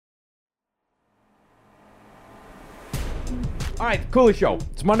All right, Cooley Show.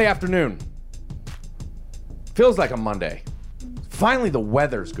 It's Monday afternoon. Feels like a Monday. Finally, the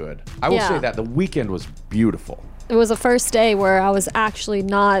weather's good. I will say that the weekend was beautiful. It was the first day where I was actually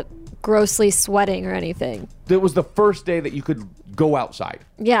not grossly sweating or anything. It was the first day that you could go outside.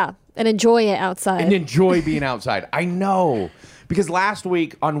 Yeah, and enjoy it outside. And enjoy being outside. I know. Because last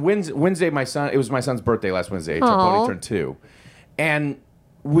week on Wednesday, it was my son's birthday last Wednesday. He turned 2. And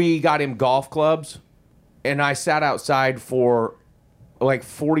we got him golf clubs. And I sat outside for like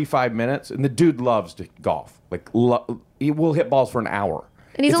 45 minutes. And the dude loves to golf. Like, he will hit balls for an hour.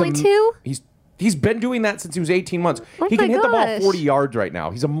 And he's only 2? He's been doing that since he was 18 months. Oh he can hit the ball gosh. 40 yards right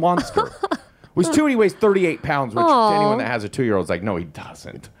now. He's a monster. He's 2 and he weighs 38 pounds, which to anyone that has a 2-year-old is like, no, he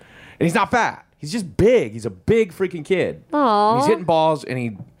doesn't. And he's not fat. He's just big. He's a big freaking kid. Aww. And he's hitting balls,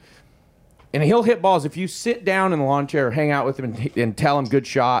 and he'll hit balls. If you sit down in the lawn chair, hang out with him, and tell him good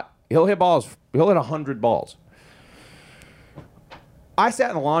shot, he'll hit balls. He'll hit 100 balls. I sat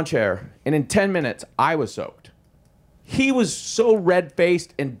in the lawn chair, and in 10 minutes, I was soaked. He was so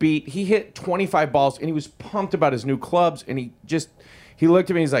red-faced and beat. He hit 25 balls, and he was pumped about his new clubs, and he looked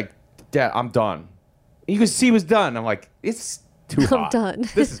at me, and he's like, Dad, I'm done. And you could see he was done. I'm like, it's too hot. I'm done.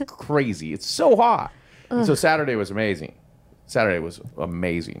 This is crazy. It's so hot. And so Saturday was amazing.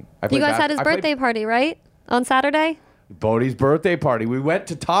 You guys had his birthday party, right? On Saturday? Bodie's birthday party. We went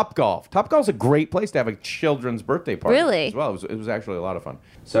to Topgolf. Topgolf's a great place to have a children's birthday party. Really? As well. It was actually a lot of fun.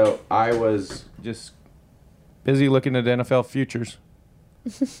 So I was just busy looking at NFL futures.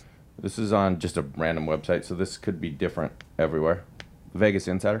 This is on just a random website, so this could be different everywhere. Vegas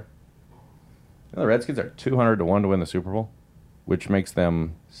Insider. You know, the Redskins are 200 to 1 to win the Super Bowl, which makes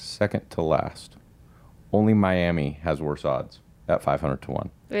them second to last. Only Miami has worse odds at 500 to 1.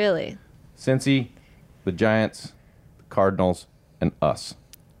 Really? Cincy, the Giants, the Cardinals, and us,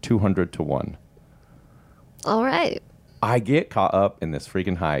 200 to 1. All right. I get caught up in this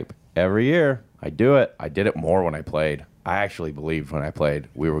freaking hype every year. I do it. I did it more when I played. I actually believed when I played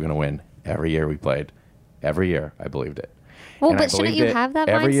we were going to win every year we played. Every year I believed it. Well, And but shouldn't you have that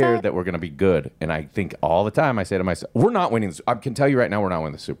every mindset? year that we're going to be good. And I think all the time I say to myself, we're not winning. I can tell you right now, we're not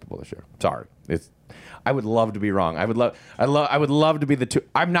winning the Super Bowl this year. Sorry. I would love to be wrong. I would love to be the two.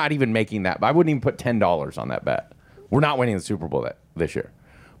 I'm not even making that. I wouldn't even put $10 on that bet. We're not winning the Super Bowl this year.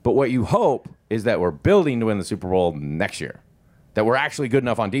 But what you hope is that we're building to win the Super Bowl next year. That we're actually good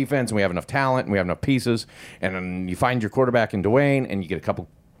enough on defense and we have enough talent and we have enough pieces. And then you find your quarterback in Dwayne and you get a couple.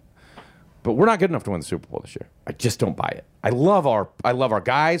 But we're not good enough to win the Super Bowl this year. I just don't buy it. I love our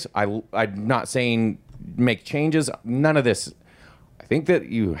guys. I'm not saying make changes. None of this. I think that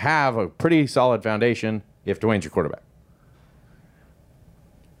you have a pretty solid foundation if Dwayne's your quarterback.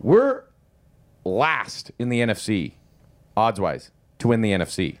 We're last in the NFC, odds-wise, to win the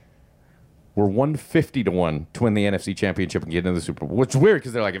NFC. We're 150 to 1 to win the NFC Championship and get into the Super Bowl, which is weird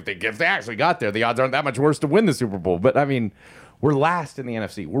because they're like, if they actually got there, the odds aren't that much worse to win the Super Bowl. But, I mean, we're last in the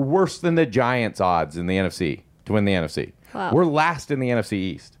NFC. We're worse than the Giants' odds in the NFC to win the NFC. Wow. We're last in the NFC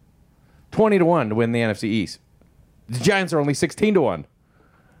East. 20 to 1 to win the NFC East. The Giants are only 16 to 1.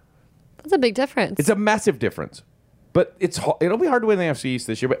 That's a big difference. It's a massive difference. But it'll be hard to win the NFC East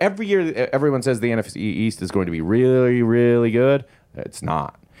this year. But every year, everyone says the NFC East is going to be really, really good. It's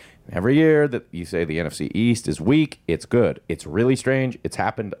not. Every year that you say the NFC East is weak, it's good. It's really strange. It's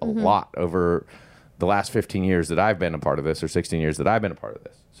happened a lot over the last 15 years that I've been a part of this, or 16 years that I've been a part of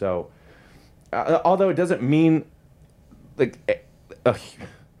this. So, although it doesn't mean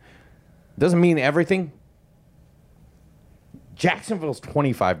doesn't mean everything. Jacksonville's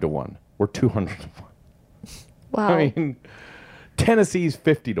 25 to 1. We're 200 to 1. Wow. I mean, Tennessee's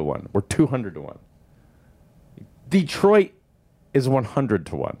 50 to 1. We're 200 to 1. Detroit is 100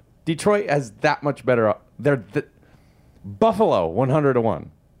 to 1. Detroit has that much better. Buffalo 100 to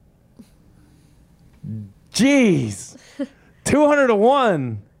 1. Jeez. 200 to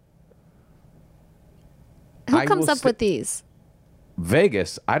 1. Who comes up with these?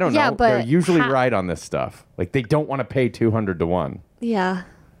 Vegas. I don't know. But they're usually right on this stuff. Like, they don't want to pay 200 to 1. Yeah.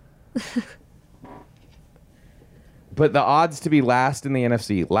 But the odds to be last in the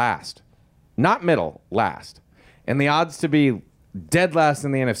NFC, last. Not middle, last. And the odds to be dead last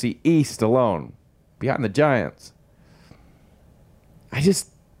in the NFC East alone, behind the Giants. I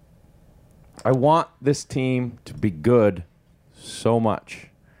want this team to be good so much.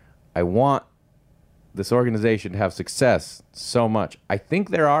 I want this organization to have success so much. I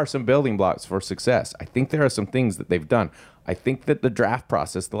think there are some building blocks for success. I think there are some things that they've done. I think that the draft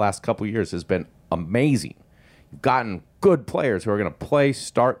process the last couple of years has been amazing. You've gotten good players who are going to play,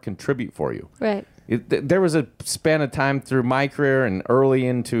 start, contribute for you. Right. There was a span of time through my career and early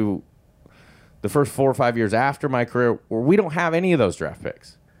into the first 4 or 5 years after my career where we don't have any of those draft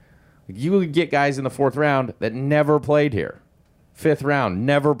picks. You would get guys in the 4th round that never played here. 5th round,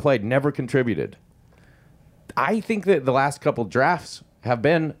 never played, never contributed. I think that the last couple drafts have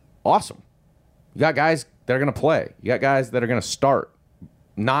been awesome. You got guys that are going to play. You got guys that are going to start,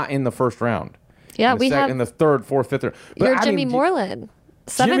 not in the 1st round. Yeah, we have in the 3rd, 4th, 5th round. But you're Jimmy Moreland.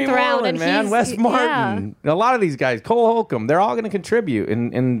 7th Jimmy round, Moreland, and man, he's Wes Martin. A lot of these guys, Cole Holcomb, they're all going to contribute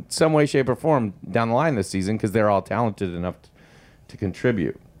in some way, shape, or form down the line this season because they're all talented enough to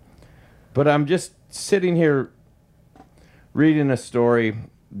contribute. But I'm just sitting here reading a story.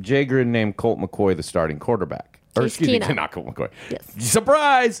 Jay Gruden named Colt McCoy the starting quarterback. Or Case excuse Keenum. me, not Colt McCoy. Yes.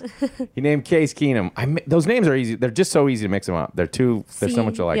 Surprise! He named Case Keenum. Those names are easy. They're just so easy to mix them up. They're so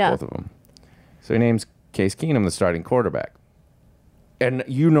much alike, both of them. So he names Case Keenum the starting quarterback. And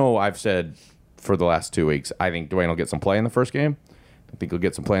I've said for the last 2 weeks, I think Dwayne will get some play in the first game. I think he'll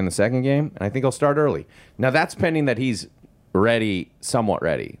get some play in the second game. And I think he'll start early. Now, that's pending that he's ready, somewhat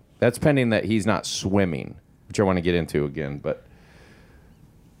ready. That's pending that he's not swimming, which I want to get into again. But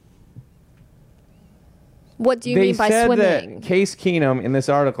what do you mean by swimming? They said swimming? that Case Keenum, in this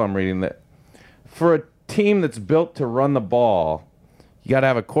article I'm reading, that for a team that's built to run the ball, you got to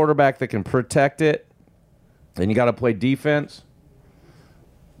have a quarterback that can protect it, and you got to play defense.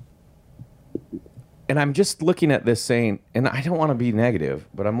 And I'm just looking at this saying, and I don't want to be negative,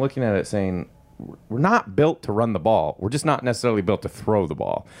 but I'm looking at it saying, we're not built to run the ball. We're just not necessarily built to throw the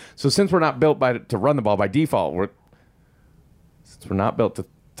ball. So since we're not built to run the ball by default, since we're not built to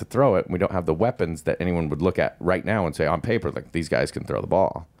throw it, and we don't have the weapons that anyone would look at right now and say on paper, like, these guys can throw the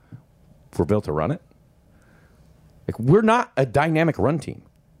ball. If we're built to run it, like, we're not a dynamic run team.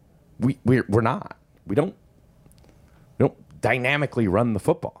 We're not. We don't dynamically run the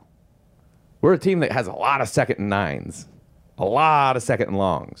football. We're a team that has a lot of 2nd and 9s, a lot of 2nd and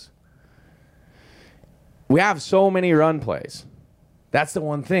longs. We have so many run plays. That's the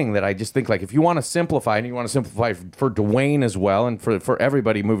one thing that I just think, like, if you want to simplify, and you want to simplify for Dwayne as well, and for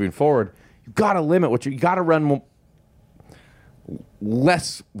everybody moving forward, you got to limit you got to run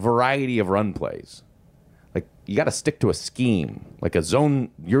less variety of run plays. Like, you got to stick to a scheme, like a zone.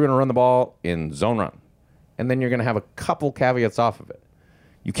 You're going to run the ball in zone run, and then you're going to have a couple caveats off of it.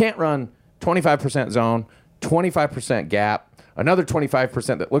 You can't run 25% zone, 25% gap, another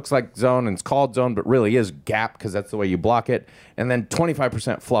 25% that looks like zone and it's called zone but really is gap because that's the way you block it, and then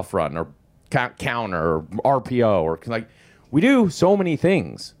 25% fluff run or counter or RPO. Or, like, we do so many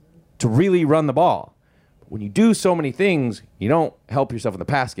things to really run the ball. When you do so many things, you don't help yourself in the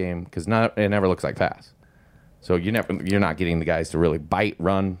pass game because it never looks like pass. So you're not getting the guys to really bite,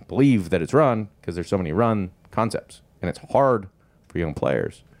 run, believe that it's run because there's so many run concepts, and it's hard for young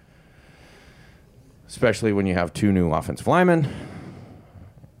players. Especially when you have 2 new offensive linemen.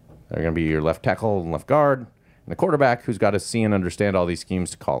 They're going to be your left tackle and left guard, and the quarterback who's got to see and understand all these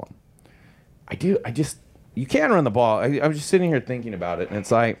schemes to call them. You can run the ball. I'm just sitting here thinking about it, and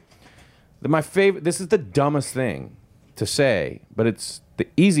it's like, this is the dumbest thing to say, but it's the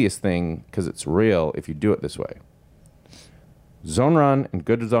easiest thing because it's real if you do it this way. Zone run and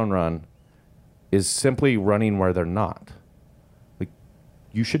good zone run is simply running where they're not. Like,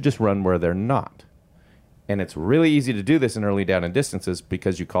 you should just run where they're not. And it's really easy to do this in early down and distances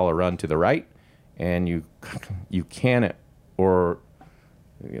because you call a run to the right and you can it, or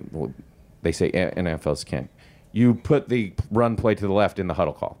they say NFLs can. You put the run play to the left in the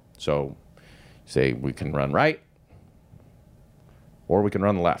huddle call. So say we can run right or we can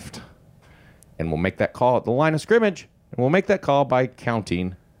run left. And we'll make that call at the line of scrimmage, and we'll make that call by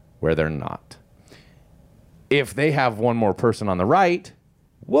counting where they're not. If they have one more person on the right,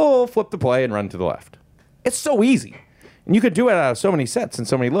 we'll flip the play and run to the left. It's so easy. And you could do it out of so many sets and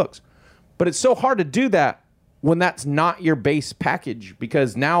so many looks. But it's so hard to do that when that's not your base package,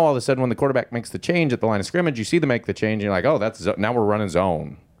 because now all of a sudden when the quarterback makes the change at the line of scrimmage, you see them make the change and you're like, oh, now we're running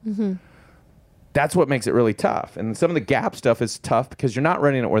zone. Mm-hmm. That's what makes it really tough. And some of the gap stuff is tough because you're not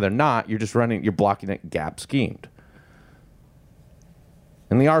running it where they're not. You're just you're blocking it gap schemed.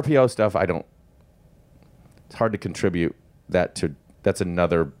 And the RPO stuff, it's hard to contribute that's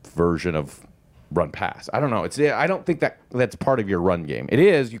another version of run pass. I don't know. I don't think that's part of your run game. It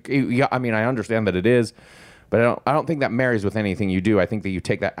is. I understand that it is, but I don't think that marries with anything you do. I think that you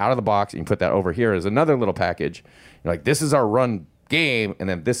take that out of the box and you put that over here as another little package. You're like, this is our run game, and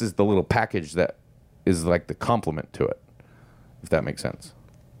then this is the little package that is like the complement to it, if that makes sense.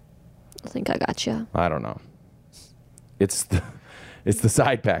 I think I got you. I don't know. It's the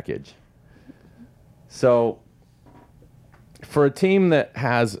side package. So for a team that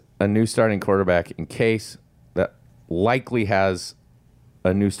has a new starting quarterback in Case, that likely has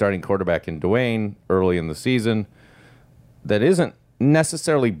a new starting quarterback in Dwayne early in the season that isn't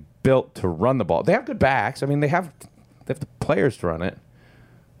necessarily built to run the ball. They have good backs. I mean, they have the players to run it.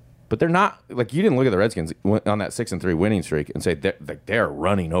 But they're not, like, you didn't look at the Redskins on that 6-3 winning streak and say they're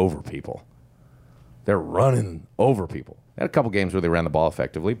running over people. They're running over people. They had a couple games where they ran the ball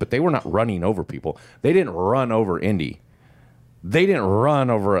effectively, but they were not running over people. They didn't run over Indy. They didn't run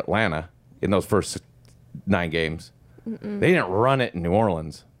over Atlanta in those first 9 games. They didn't run it in New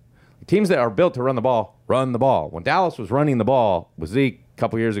Orleans. Teams that are built to run the ball, run the ball. When Dallas was running the ball with Zeke a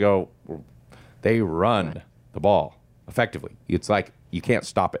couple years ago, they run the ball effectively. It's like you can't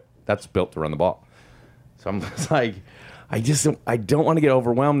stop it. That's built to run the ball. So I'm just like, I don't want to get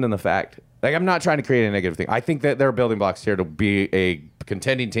overwhelmed in the fact. Like, I'm not trying to create a negative thing. I think that there are building blocks here to be a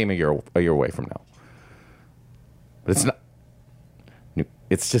contending team a year away from now. But it's not.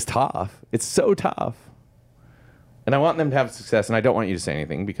 It's just tough. It's so tough. And I want them to have success, and I don't want you to say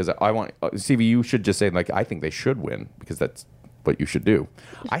anything because I want CV. You should just say, like, I think they should win because that's what you should do.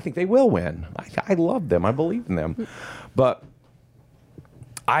 I think they will win. I love them. I believe in them, but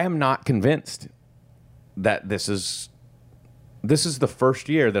I am not convinced that this is the first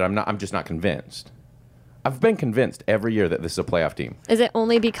year that I'm just not convinced. I've been convinced every year that this is a playoff team. Is it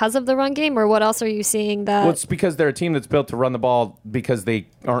only because of the run game, or what else are you seeing that? Well, it's because they're a team that's built to run the ball because they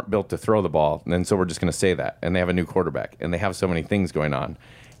aren't built to throw the ball, and so we're just going to say that. And they have a new quarterback, and they have so many things going on,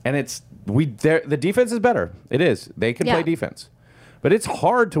 and the defense is better. It is. They can play defense, but it's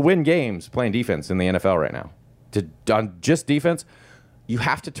hard to win games playing defense in the NFL right now. On just defense, you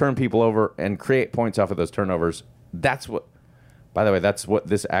have to turn people over and create points off of those turnovers. By the way, that's what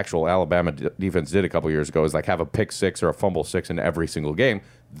this actual Alabama defense did a couple years ago, is like have a pick 6 or a fumble 6 in every single game.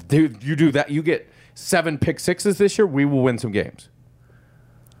 Dude, you do that, you get 7 pick 6s this year, we will win some games.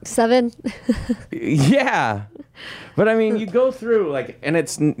 7? Yeah. But I mean, you go through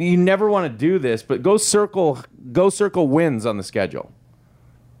and you never want to do this, but go circle wins on the schedule.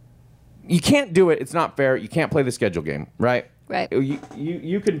 You can't do it. It's not fair. You can't play the schedule game, right? Right.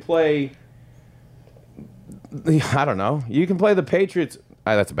 You can play, I don't know. You can play the Patriots.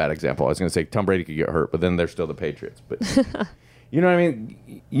 That's a bad example. I was going to say Tom Brady could get hurt, but then they're still the Patriots. But you know what I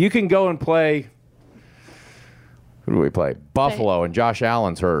mean? You can go and play. Who do we play? Buffalo, and Josh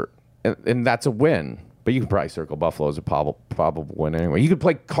Allen's hurt, and that's a win. But you can probably circle Buffalo as a probable win anyway. You could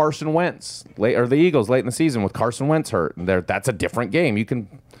play Carson Wentz or the Eagles late in the season with Carson Wentz hurt, and that's a different game. You can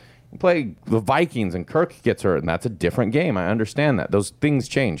play the Vikings and Kirk gets hurt, and that's a different game. I understand that. Those things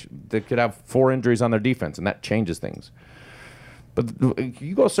change. They could have 4 injuries on their defense, and that changes things. But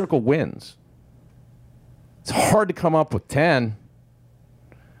you go circle wins. It's hard to come up with 10.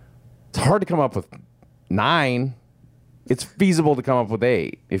 It's hard to come up with 9. It's feasible to come up with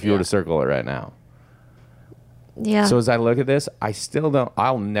 8 if you were to circle it right now. Yeah. So as I look at this,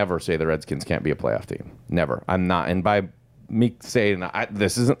 I'll never say the Redskins can't be a playoff team. Never. I'm not. And by me saying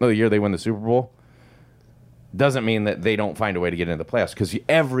this isn't the year they win the Super Bowl doesn't mean that they don't find a way to get into the playoffs, because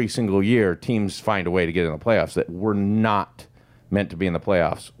every single year teams find a way to get in the playoffs that were not meant to be in the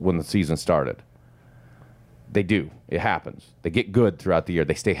playoffs when the season started. They do. It happens. They get good throughout the year.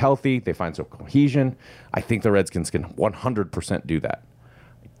 They stay healthy. They find some cohesion. I think the Redskins can 100% do that.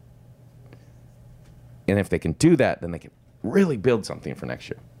 And if they can do that, then they can really build something for next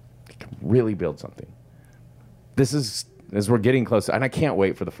year. They can really build something. This is, as we're getting close, and I can't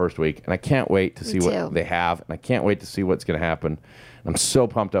wait for the first week, and I can't wait to see what they have, and I can't wait to see what's going to happen. I'm so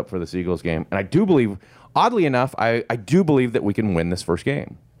pumped up for this Eagles game. And I do believe, oddly enough, I do believe that we can win this first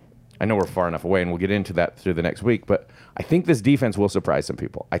game. I know we're far enough away, and we'll get into that through the next week, but I think this defense will surprise some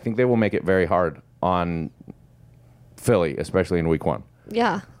people. I think they will make it very hard on Philly, especially in week 1.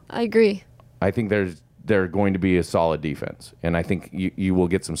 Yeah, I agree. I think they're going to be a solid defense, and I think you will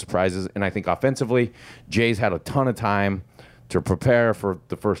get some surprises. And I think offensively, Jay's had a ton of time to prepare for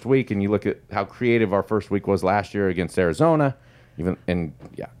the first week, and you look at how creative our first week was last year against Arizona.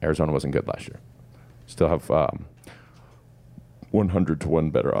 Arizona wasn't good last year. Still have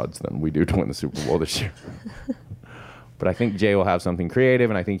 100-1 better odds than we do to win the Super Bowl this year. But I think Jay will have something creative,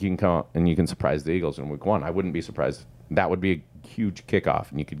 and I think you can come out and you can surprise the Eagles in week 1. I wouldn't be surprised. That would be a huge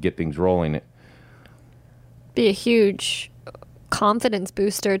kickoff, and you could get things rolling. Be a huge confidence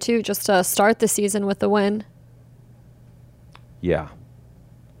booster too, just to start the season with the win. Yeah,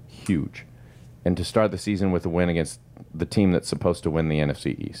 huge. And to start the season with a win against the team that's supposed to win the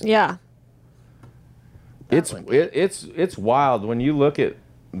NFC East. Yeah. It's wild when you look at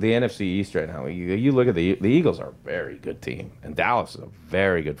the NFC East right now. You look at the Eagles are a very good team, and Dallas is a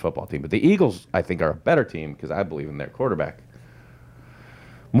very good football team. But the Eagles, I think, are a better team because I believe in their quarterback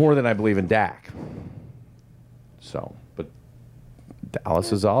more than I believe in Dak. So, but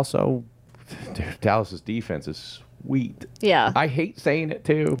Dallas is also, Dallas's defense is sweet. Yeah. I hate saying it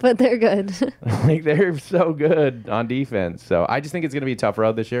too. But they're good. Like they're so good on defense. So I just think it's going to be a tough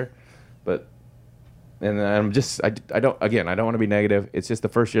road this year. But and I'm just I don't want to be negative. It's just the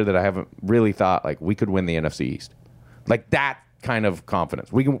first year that I haven't really thought like we could win the NFC East. Like that kind of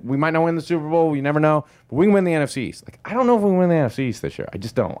confidence. We might not win the Super Bowl, you never know, but we can win the NFC East. Like I don't know if we can win the NFC East this year. I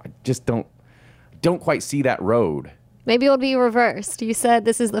just don't quite see that road. Maybe it'll be reversed. You said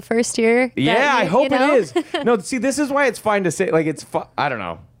this is the first year. I hope it is. No, see, this is why it's fine to say, like, I don't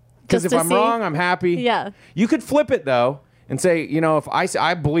know. Because if I'm wrong, I'm happy. Yeah. You could flip it, though, and say, if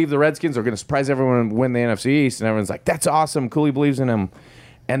I believe the Redskins are going to surprise everyone and win the NFC East, and everyone's like, that's awesome, Cooley believes in him,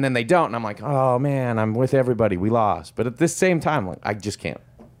 and then they don't, and I'm like, oh, man, I'm with everybody, we lost. But at this same time, like, I just can't.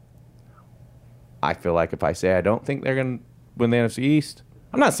 I feel like if I say I don't think they're going to win the NFC East,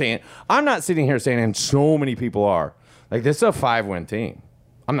 I'm not sitting here saying, and so many people are, like, this is a 5-win team.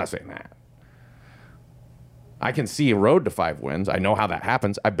 I'm not saying that. I can see a road to 5 wins. I know how that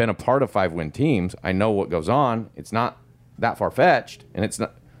happens. I've been a part of 5-win teams. I know what goes on. It's not that far-fetched, and it's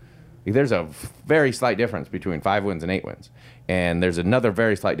not. There's a very slight difference between 5 wins and 8 wins, and there's another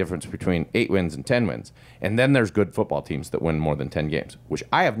very slight difference between 8 wins and 10 wins. And then there's good football teams that win more than 10 games, which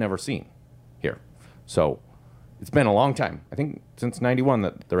I have never seen here. So it's been a long time. I think since '91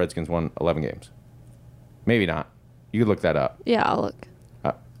 that the Redskins won 11 games. Maybe not. You could look that up. Yeah, I'll look.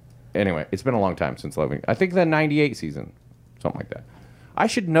 Anyway, it's been a long time since 11. I think the '98 season, something like that. I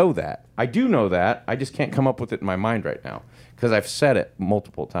should know that. I do know that. I just can't come up with it in my mind right now because I've said it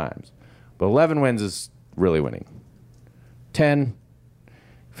multiple times. But 11 wins is really winning. 10,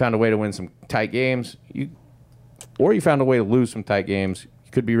 found a way to win some tight games. You found a way to lose some tight games.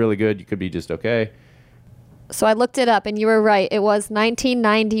 You could be really good. You could be just okay. So I looked it up, and you were right. It was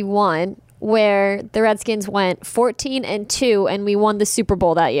 1991 where the Redskins went 14-2, and we won the Super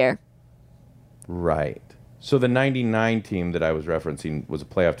Bowl that year. Right. So the '99 team that I was referencing was a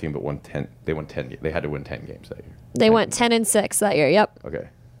playoff team, but won 10. They won 10. They had to win 10 games that year. They went 10-6 that year. Yep.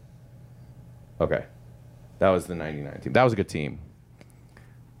 Okay. That was the '99 team. That was a good team.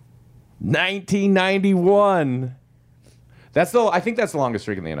 1991. I think that's the longest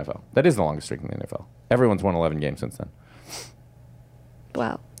streak in the NFL. That is the longest streak in the NFL. Everyone's won 11 games since then.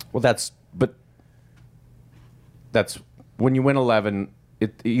 Wow. Well, that's when you win 11.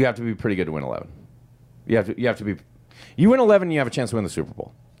 You have to be pretty good to win 11. You have to be. You win 11, you have a chance to win the Super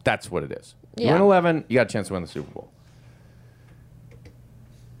Bowl. That's what it is. Yeah. You win 11, you got a chance to win the Super Bowl.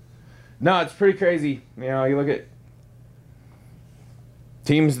 No, it's pretty crazy. You look at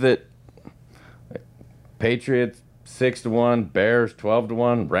teams that Patriots 6-1, Bears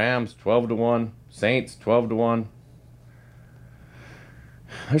 12-1, Rams 12-1, Saints 12-1.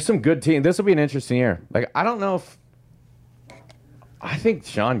 There's some good teams. This will be an interesting year. Like, I don't know if... I think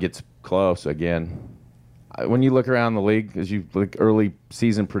Sean gets close again. When you look around the league, as you look early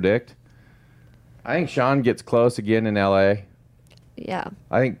season predict, I think Sean gets close again in L.A. Yeah.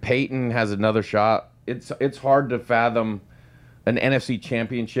 I think Peyton has another shot. It's hard to fathom an NFC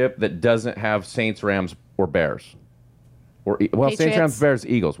championship that doesn't have Saints, Rams, or Bears. Saints, Rams, Bears,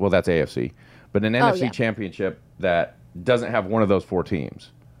 Eagles. Well, that's AFC. But an NFC championship that doesn't have one of those 4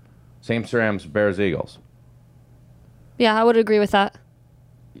 teams. Saints, Rams, Bears, Eagles. Yeah, I would agree with that.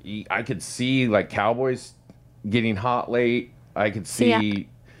 I could see like Cowboys getting hot late. I could see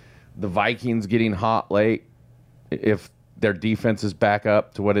the Vikings getting hot late if their defense is back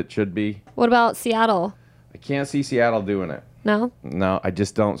up to what it should be. What about Seattle? I can't see Seattle doing it. No? No, I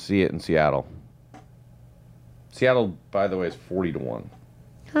just don't see it in Seattle. Seattle, by the way, is 40-1.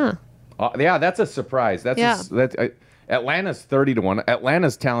 Huh. Yeah, that's a surprise. Atlanta's 30-1.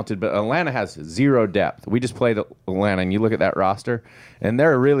 Atlanta's talented, but Atlanta has 0 depth. We just played Atlanta, and you look at that roster, and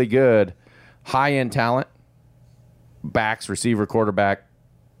they're really good, high-end talent, backs, receiver, quarterback,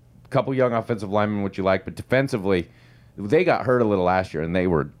 a couple young offensive linemen, which you like, but defensively, they got hurt a little last year, and they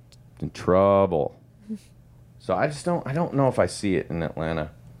were in trouble. So I don't know if I see it in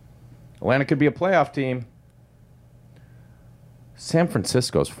Atlanta. Atlanta could be a playoff team. San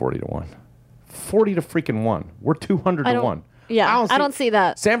Francisco's 40-1. 40-1. We're 200-1. Yeah, I don't see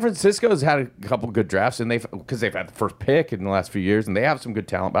that. San Francisco's had a couple good drafts, and because they've had the first pick in the last few years, and they have some good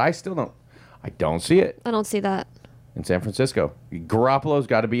talent. But I don't see it. I don't see that in San Francisco. Garoppolo's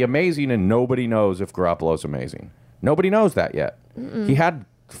got to be amazing, and nobody knows if Garoppolo's amazing. Nobody knows that yet. He had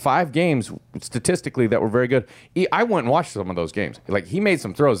 5 games statistically that were very good. I went and watched some of those games. Like, he made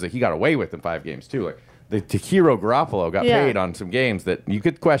some throws that he got away with in 5 games too. Like, the hero Garoppolo got paid on some games that you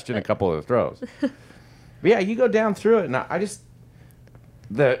could question a couple of the throws. But yeah, you go down through it, and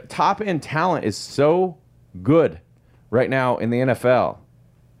the top end talent is so good right now in the NFL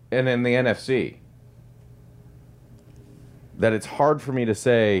and in the NFC that it's hard for me to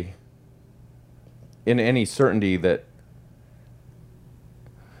say in any certainty that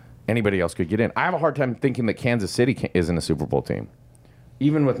anybody else could get in. I have a hard time thinking that Kansas City isn't a Super Bowl team,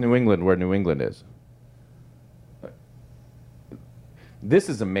 even with New England where New England is. This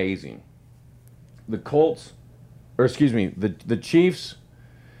is amazing. The Colts, or excuse me, the Chiefs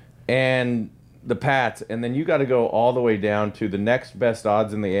and the Pats, and then you got to go all the way down to the next best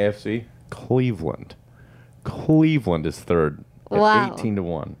odds in the AFC, Cleveland. Cleveland is third at Wow.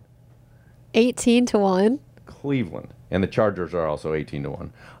 18-1. 18-1. Cleveland. And the Chargers are also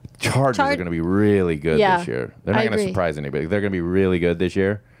 18-1. Chargers are going to be really good Yeah, this year. They're not I going to agree. surprise anybody. They're going to be really good this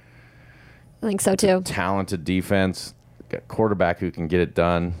year. I think so too. Talented defense. Got a quarterback who can get it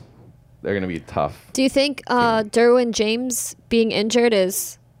done. They're going to be tough. Do you think Derwin James being injured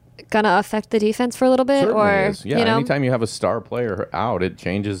is going to affect the defense for a little bit? Certainly Or, is. Yeah, you know, anytime you have a star player out, it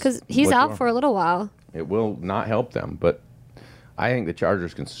changes. because he's what you out are. for a little while. It will not help them, but I think the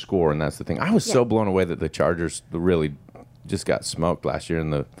Chargers can score, and that's the thing. I was so blown away that the Chargers really just got smoked last year in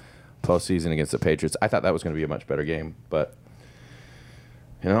the postseason against the Patriots. I thought that was going to be a much better game, but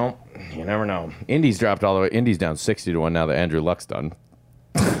you know, you never know. Indy's dropped all the way. Indy's down 60-1 now that Andrew Luck's done.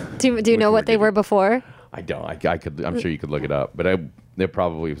 Do you know what they were before? I don't. I could. I'm sure you could look it up, but it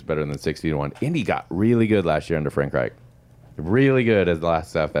probably was better than 60-1. Indy got really good last year under Frank Reich. Really good as the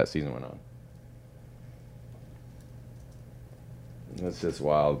last half that season went on. That's just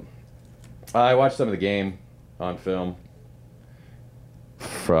wild. I watched some of the game on film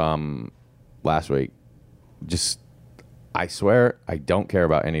from last week. Just, I swear, I don't care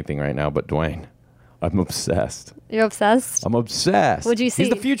about anything right now but Dwayne. I'm obsessed. You're obsessed? I'm obsessed. What'd you see?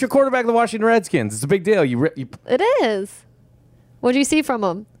 He's the future quarterback of the Washington Redskins. It's a big deal. It is. What'd you see from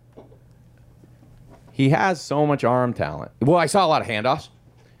him? He has so much arm talent. Well, I saw a lot of handoffs.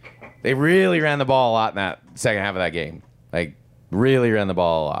 They really ran the ball a lot in that second half of that game. Like, really ran the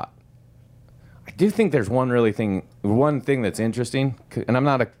ball a lot. I do think there's one thing that's interesting, and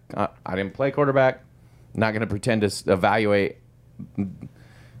I didn't play quarterback. I'm not going to pretend to evaluate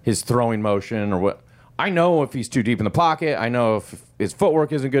his throwing motion or what. I know if he's too deep in the pocket. I know if his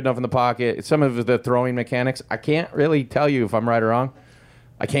footwork isn't good enough in the pocket. Some of the throwing mechanics, I can't really tell you if I'm right or wrong.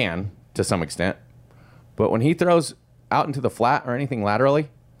 I can, to some extent. But when he throws out into the flat or anything laterally,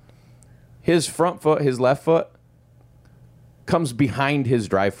 his front foot, his left foot, comes behind his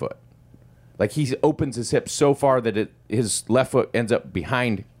drive foot. Like he opens his hips so far that his left foot ends up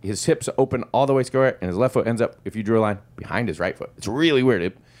behind. His hips open all the way square, and his left foot ends up, if you drew a line, behind his right foot. It's really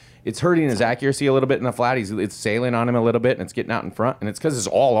weird. It's hurting his accuracy a little bit in the flat. It's sailing on him a little bit, and it's getting out in front, and it's because it's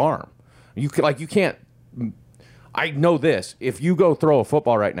all arm. You can't. I know this. If you go throw a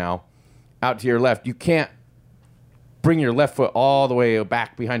football right now out to your left, you can't bring your left foot all the way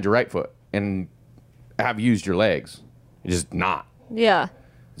back behind your right foot and have used your legs. It's just not. Yeah.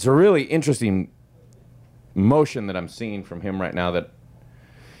 It's a really interesting motion that I'm seeing from him right now that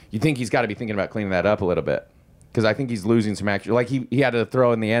you think he's got to be thinking about cleaning that up a little bit. Because I think he's losing some accuracy. Like he had to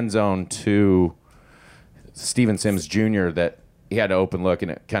throw in the end zone to Steven Sims Jr. that he had to open look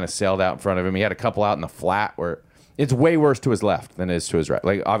and it kind of sailed out in front of him. He had a couple out in the flat where it's way worse to his left than it is to his right.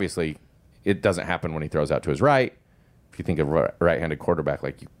 Like obviously it doesn't happen when he throws out to his right. If you think of a right-handed quarterback,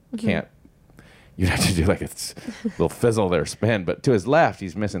 like you can't. You'd have to do like a little fizzle there spin. But to his left,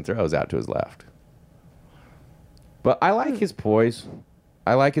 he's missing throws out to his left. But I like his poise.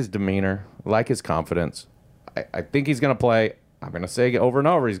 I like his demeanor. I like his confidence. I think he's going to play. I'm going to say over and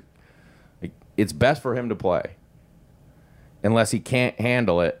over, it's best for him to play. Unless he can't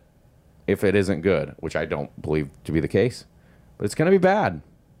handle it if it isn't good, which I don't believe to be the case. But it's going to be bad.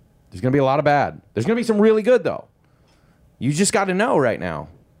 There's going to be a lot of bad. There's going to be some really good, though. You just got to know right now.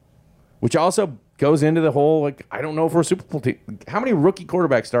 Which also goes into the whole, like, I don't know if we're a Super Bowl team. How many rookie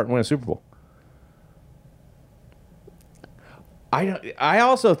quarterbacks start and win a Super Bowl? I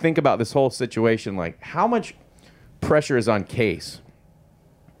also think about this whole situation, like, how much pressure is on Case?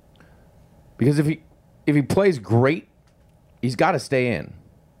 Because if he plays great, he's got to stay in.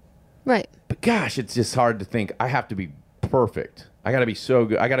 Right. But gosh, it's just hard to think. I have to be perfect. I got to be so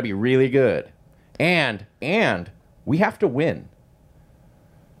good. I got to be really good. And we have to win.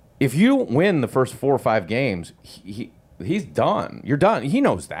 If you win the first 4 or 5 games, he's done. You're done. He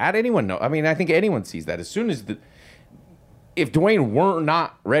knows that. Anyone knows. I mean, I think anyone sees that. As soon as if Dwayne were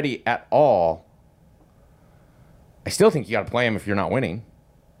not ready at all, I still think you got to play him if you're not winning.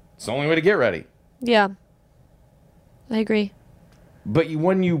 It's the only way to get ready. Yeah. I agree. But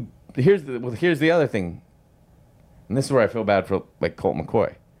here's the other thing, and this is where I feel bad for like Colt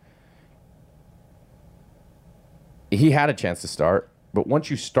McCoy. he had a chance to start, but once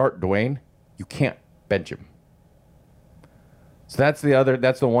you start Dwayne, you can't bench him. So that's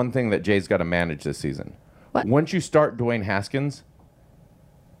the one thing that Jay's got to manage this season. What? Once you start Dwayne Haskins,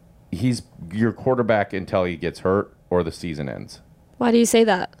 he's your quarterback until he gets hurt or the season ends. Why do you say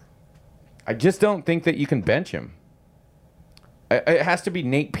that? I just don't think that you can bench him. It has to be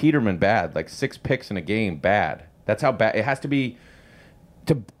Nate Peterman bad, like 6 picks in a game bad. That's how bad it has to be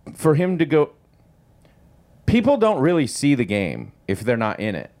for him to go. People don't really see the game if they're not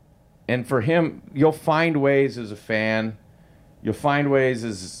in it. And for him, you'll find ways as a fan, you'll find ways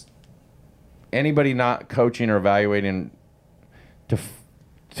as anybody not coaching or evaluating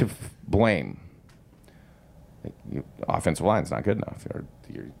to blame. Offensive line's not good enough, or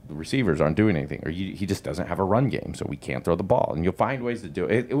the receivers aren't doing anything, or he just doesn't have a run game, so we can't throw the ball. And you'll find ways to do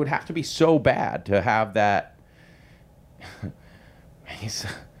it. It would have to be so bad to have that.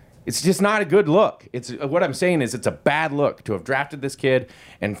 It's just not a good look. It's what I'm saying is it's a bad look to have drafted this kid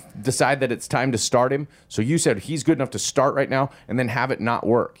and decide that it's time to start him. So you said he's good enough to start right now and then have it not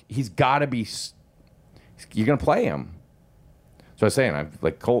work. He's got to be. You're gonna play him. So I was saying, I'm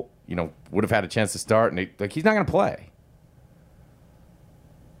like Colt. Would have had a chance to start, and he's not going to play.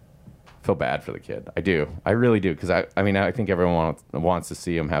 Feel bad for the kid. I do. I really do, because I think everyone wants to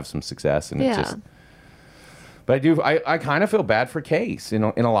see him have some success, and it's just. But I do. I kind of feel bad for Case in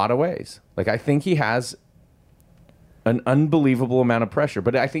a lot of ways. Like, I think he has an unbelievable amount of pressure,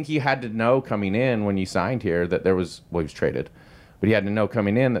 but I think he had to know coming in when he signed here that there was. Well, he was traded, but he had to know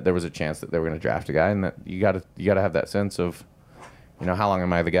coming in that there was a chance that they were going to draft a guy, and that you got to have that sense of. How long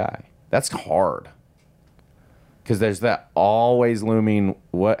am I the guy? That's hard. Because there's that always looming,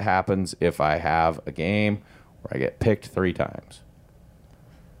 what happens if I have a game where I get picked 3 times?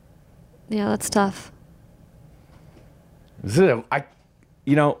 Yeah, that's tough. I've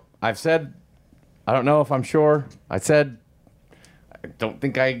said, I don't know if I'm sure. I said, I don't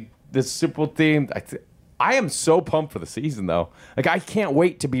think this Super Bowl team, I am so pumped for the season, though. Like, I can't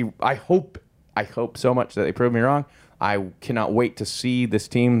wait to be, I hope so much that they prove me wrong. I cannot wait to see this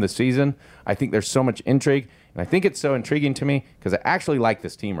team this season. I think there's so much intrigue, and I think it's so intriguing to me because I actually like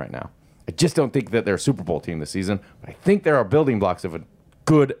this team right now. I just don't think that they're a Super Bowl team this season, but I think there are building blocks of a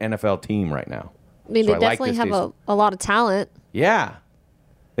good NFL team right now. I mean, they definitely have a lot of talent. Yeah.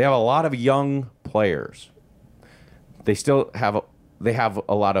 They have a lot of young players. They still have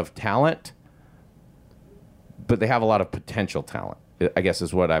a lot of talent, but they have a lot of potential talent, I guess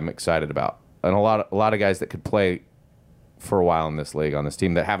is what I'm excited about. And a lot of guys that could play for a while in this league on this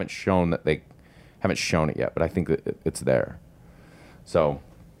team that haven't shown it yet, but I think that it's there. So,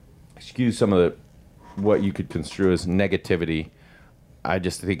 excuse some of what you could construe as negativity. I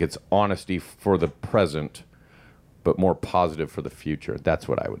just think it's honesty for the present, but more positive for the future. That's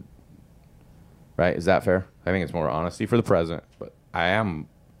what I would. Right? Is that fair? I think it's more honesty for the present, but I am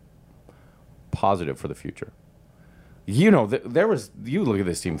positive for the future. You look at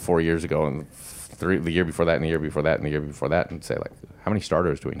this team 4 years ago and the year before that and the year before that and the year before that and say, like, how many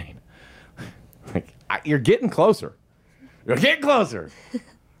starters do we need? You're getting closer. You're getting closer.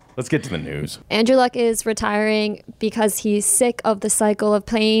 Let's get to the news. Andrew Luck is retiring because he's sick of the cycle of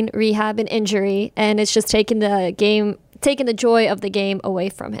pain, rehab, and injury, and it's just taking the joy of the game away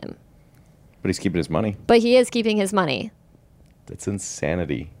from him. But he's keeping his money. But he is keeping his money. That's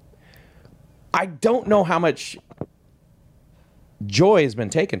insanity. I don't know how much joy has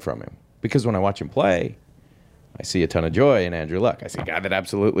been taken from him. Because when I watch him play, I see a ton of joy in Andrew Luck. I see a guy that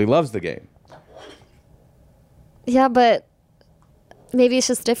absolutely loves the game. Yeah, but maybe it's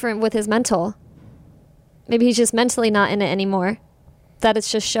just different with his mental. Maybe he's just mentally not in it anymore. That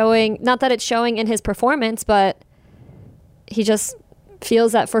it's just showing, not that it's showing in his performance, but he just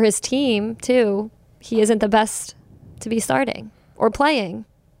feels that for his team, too, he isn't the best to be starting or playing.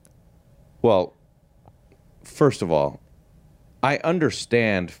 Well, first of all, I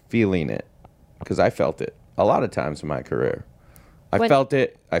understand feeling it because I felt it a lot of times in my career. I felt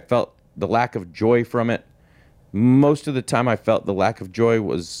it. I felt the lack of joy from it. Most of the time I felt the lack of joy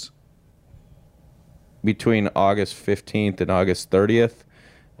was between August 15th and August 30th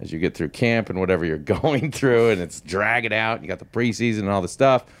as you get through camp and whatever you're going through and it's dragging out. And you got the preseason and all the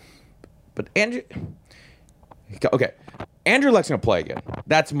stuff. But Andrew Luck's going to play again.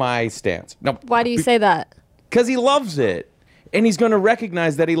 That's my stance. Now, why do you say that? Because he loves it. And he's going to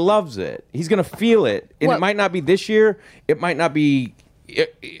recognize that he loves it. He's going to feel it. And It might not be this year. It might not be.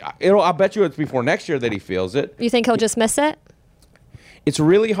 I'll bet you it's before next year that he feels it. You think he'll just miss it? It's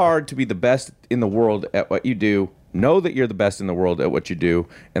really hard to be the best in the world at what you do, know that you're the best in the world at what you do,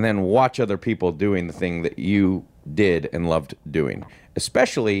 and then watch other people doing the thing that you did and loved doing.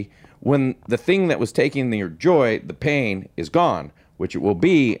 Especially when the thing that was taking your joy, the pain, is gone, which it will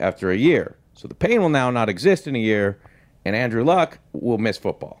be after a year. So the pain will now not exist in a year, and Andrew Luck will miss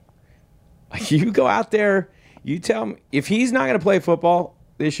football. You go out there, you tell him, if he's not going to play football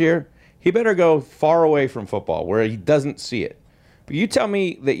this year, he better go far away from football where he doesn't see it. But you tell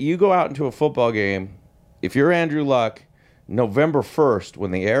me that you go out into a football game, if you're Andrew Luck, November 1st,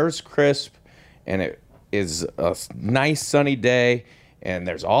 when the air is crisp and it is a nice sunny day and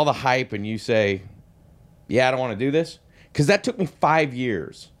there's all the hype and you say, yeah, I don't want to do this. Because that took me 5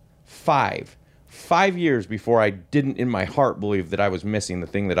 years. 5 years before I didn't in my heart believe that I was missing the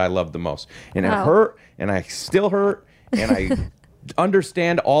thing that I loved the most. And It hurt, and I still hurt, and I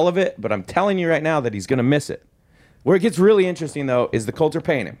understand all of it, but I'm telling you right now that he's going to miss it. Where it gets really interesting, though, is the Colts are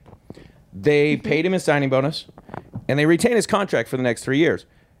paying him. They paid him his signing bonus, and they retain his contract for the next 3 years.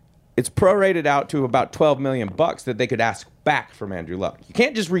 It's prorated out to about $12 million that they could ask back from Andrew Luck. You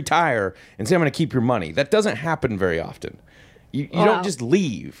can't just retire and say, I'm going to keep your money. That doesn't happen very often. You don't just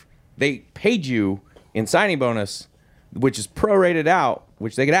leave. They paid you in signing bonus, which is prorated out,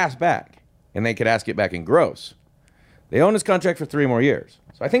 which they could ask back, and they could ask it back in gross. They own his contract for 3 more years.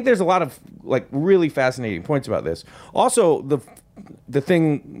 So I think there's a lot of really fascinating points about this. Also, the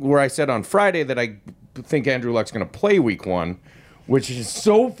thing where I said on Friday that I think Andrew Luck's going to play week 1, which is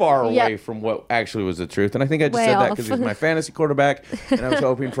so far away from what actually was the truth. And I think I just said that because he's my fantasy quarterback, and I was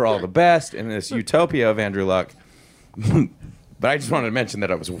hoping for all the best in this utopia of Andrew Luck. But I just wanted to mention that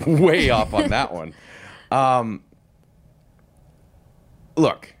I was way off on that one.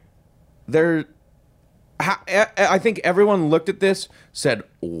 Look, I think everyone looked at this, said,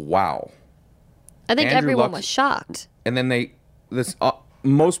 wow. I think everyone was shocked. And then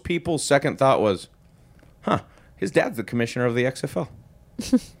most people's second thought was, his dad's the commissioner of the XFL.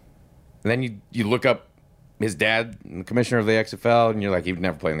 And then you look up his dad, the commissioner of the XFL, and you're like, he'd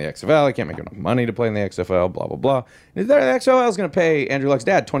never play in the XFL. He can't make enough money to play in the XFL, blah, blah, blah. And the XFL is going to pay Andrew Luck's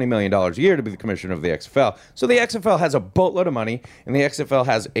dad $20 million a year to be the commissioner of the XFL. So the XFL has a boatload of money, and the XFL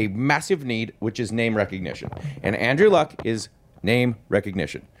has a massive need, which is name recognition. And Andrew Luck is name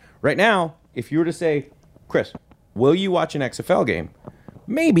recognition. Right now, if you were to say, Chris, will you watch an XFL game?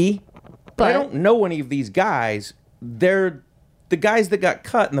 Maybe, but I don't know any of these guys. They're the guys that got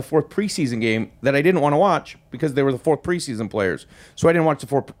cut in the 4th preseason game that I didn't want to watch because they were the 4th preseason players. So I didn't watch the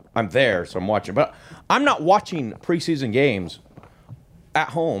 4th. I'm there, so I'm watching. But I'm not watching preseason games at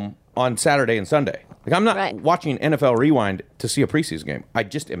home on Saturday and Sunday. I'm not watching NFL Rewind to see a preseason game. I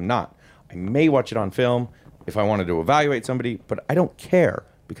just am not. I may watch it on film if I wanted to evaluate somebody, but I don't care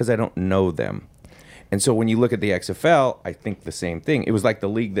because I don't know them. And so when you look at the XFL, I think the same thing. It was like the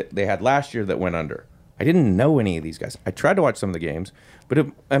league that they had last year that went under. I didn't know any of these guys. I tried to watch some of the games, but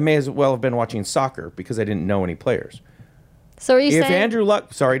I may as well have been watching soccer because I didn't know any players. So are you saying... If Andrew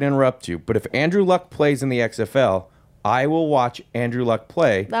Luck... Sorry to interrupt you, but if Andrew Luck plays in the XFL, I will watch Andrew Luck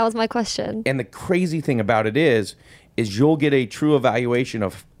play. That was my question. And the crazy thing about it is you'll get a true evaluation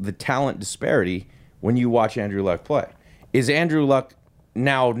of the talent disparity when you watch Andrew Luck play. Is Andrew Luck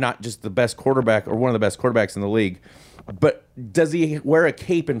now not just the best quarterback or one of the best quarterbacks in the league, but does he wear a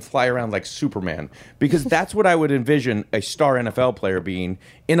cape and fly around like Superman? Because that's what I would envision a star NFL player being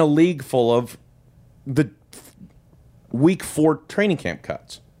in a league full of the week 4 training camp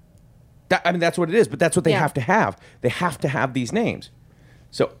cuts. That's what it is, but that's what they have to have. They have to have these names.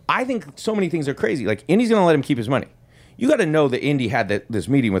 So I think so many things are crazy. Like, Indy's going to let him keep his money. You got to know that Indy had this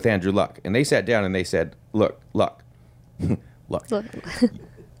meeting with Andrew Luck, and they sat down and they said, look,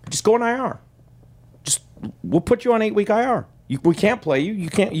 just go on IR. We'll put you on 8-week IR. We can't play you.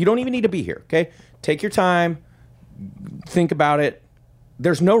 You don't even need to be here, okay? Take your time. Think about it.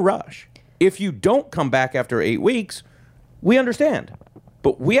 There's no rush. If you don't come back after 8 weeks, we understand.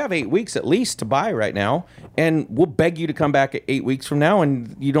 But we have 8 weeks at least to buy right now, and we'll beg you to come back at 8 weeks from now,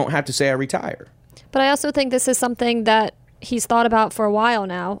 and you don't have to say I retire. But I also think this is something that he's thought about for a while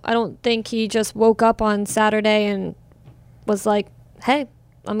now. I don't think he just woke up on Saturday and was like, hey,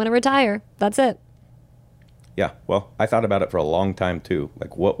 I'm going to retire. That's it. Yeah, well, I thought about it for a long time, too.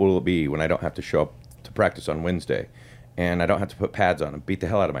 Like, what will it be when I don't have to show up to practice on Wednesday and I don't have to put pads on and beat the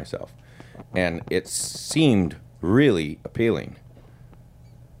hell out of myself? And it seemed really appealing.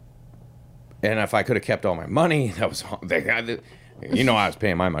 And if I could have kept all my money, that was, I was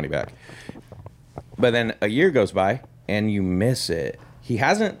paying my money back. But then a year goes by and you miss it. He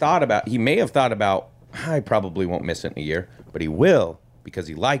may have thought about, I probably won't miss it in a year, but he will because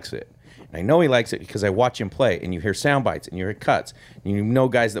he likes it. And I know he likes it because I watch him play, and you hear sound bites, and you hear cuts, and you know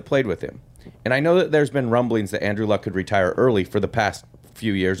guys that played with him. And I know that there's been rumblings that Andrew Luck could retire early for the past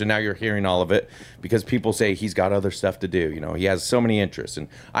few years, and now you're hearing all of it because people say he's got other stuff to do. He has so many interests, and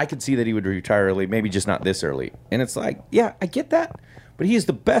I could see that he would retire early, maybe just not this early. And it's like, yeah, I get that, but he is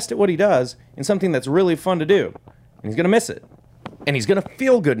the best at what he does in something that's really fun to do, and he's going to miss it. And he's going to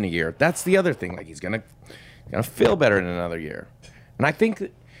feel good in a year. That's the other thing. Like, he's going to feel better in another year. And I think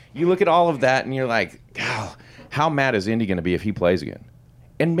that you look at all of that, and you're like, oh, how mad is Indy going to be if he plays again?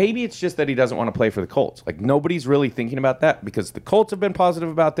 And maybe it's just that he doesn't want to play for the Colts. Like, nobody's really thinking about that because the Colts have been positive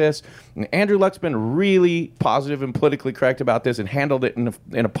about this. And Andrew Luck's been really positive and politically correct about this and handled it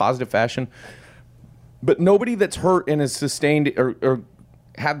in a positive fashion. But nobody that's hurt and has sustained or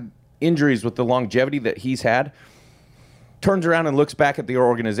had injuries with the longevity that he's had turns around and looks back at the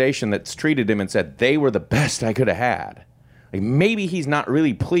organization that's treated him and said, they were the best I could have had. Like, maybe he's not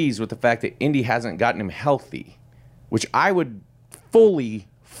really pleased with the fact that Indy hasn't gotten him healthy, which I would fully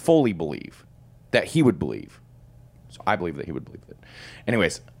believe that he would believe. So I believe that he would believe it.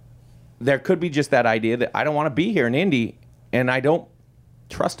 Anyways, there could be just that idea that I don't want to be here in Indy and I don't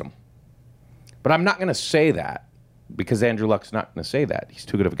trust him. But I'm not going to say that because Andrew Luck's not going to say that. He's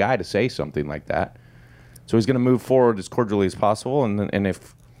too good of a guy to say something like that. So he's going to move forward as cordially as possible. And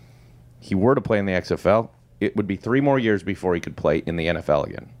if he were to play in the XFL, it would be 3 more years before he could play in the NFL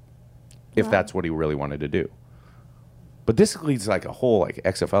again, if that's what he really wanted to do. But this leads like a whole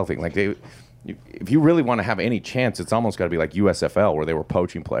XFL thing. Like, if you really want to have any chance, it's almost got to be like USFL, where they were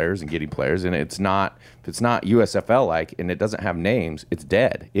poaching players and getting players. And if it's not USFL like, and it doesn't have names, it's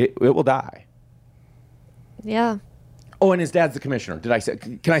dead. It will die. Yeah. Oh, and his dad's the commissioner. Can I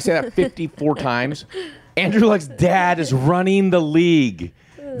say that 54 times? Andrew Luck's dad is running the league.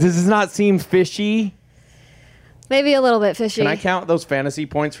 Does this not seem fishy? Maybe a little bit fishy. Can I count those fantasy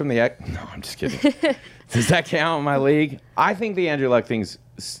points from the No, I'm just kidding. Does that count in my league? I think the Andrew Luck thing's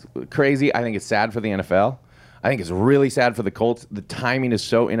crazy. I think it's sad for the NFL. I think it's really sad for the Colts. The timing is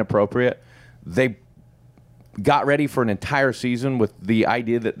so inappropriate. They got ready for an entire season with the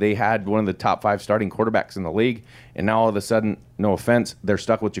idea that they had one of the top 5 starting quarterbacks in the league, and now all of a sudden, no offense, they're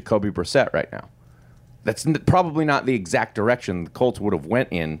stuck with Jacoby Brissett right now. That's probably not the exact direction the Colts would have went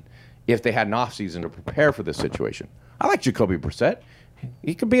in if they had an offseason to prepare for this situation. I like Jacoby Brissett.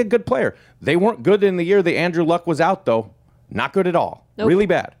 He could be a good player. They weren't good in the year that Andrew Luck was out, though. Not good at all. Nope. Really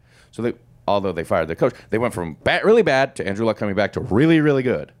bad. So although they fired the coach, they went from really bad to Andrew Luck coming back to really, really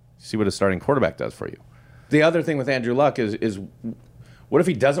good. See what a starting quarterback does for you. The other thing with Andrew Luck is what if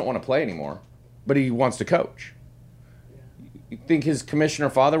he doesn't want to play anymore, but he wants to coach? You think his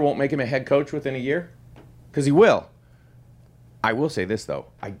commissioner father won't make him a head coach within a year? Because he will. I will say this, though.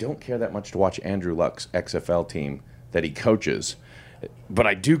 I don't care that much to watch Andrew Luck's XFL team that he coaches, but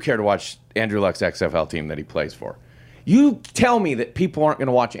I do care to watch Andrew Luck's XFL team that he plays for. You tell me that people aren't going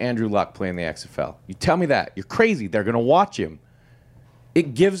to watch Andrew Luck play in the XFL. You tell me that. You're crazy. They're going to watch him.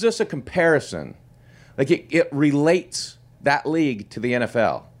 It gives us a comparison. Like, it relates that league to the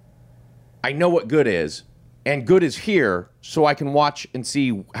NFL. I know what good is, and good is here, so I can watch and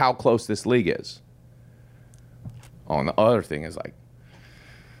see how close this league is. Oh, and the other thing is, like,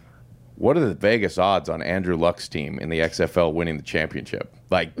 what are the Vegas odds on Andrew Luck's team in the XFL winning the championship?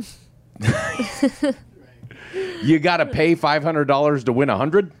 Like, you got to pay $500 to win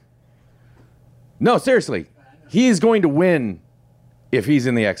 100? No, seriously. He is going to win if he's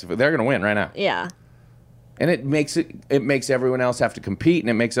in the XFL. They're going to win right now. Yeah. And it makes everyone else have to compete, and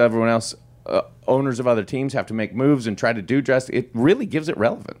it makes everyone else, owners of other teams, have to make moves and try to do dress. It really gives it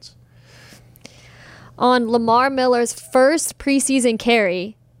relevance. On Lamar Miller's first preseason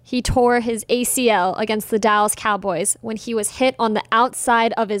carry, he tore his ACL against the Dallas Cowboys when he was hit on the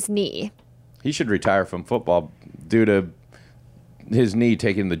outside of his knee. He should retire from football due to his knee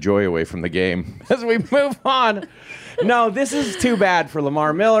taking the joy away from the game. As we move on. No, this is too bad for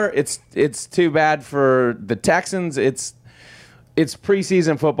Lamar Miller. It's too bad for the Texans. It's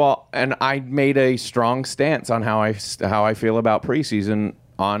preseason football, and I made a strong stance on how I feel about preseason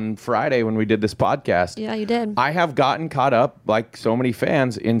on Friday when we did this podcast. Yeah, you did. I have gotten caught up, like so many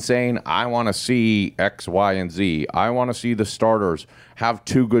fans, in saying, I want to see X, Y, and Z. I want to see the starters have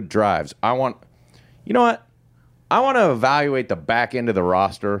 2 good drives. You know what? I want to evaluate the back end of the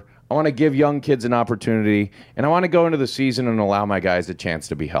roster. I want to give young kids an opportunity, and I want to go into the season and allow my guys a chance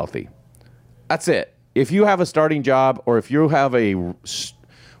to be healthy. That's it. If you have a starting job, or if you have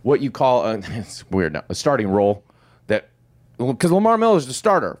what you call, it's weird now, a starting role, because Lamar Miller is the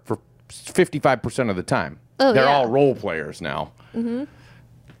starter for 55% of the time. They're all role players now. Mm-hmm.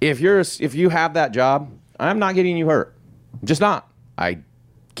 If you have that job, I'm not getting you hurt. I'm just not. I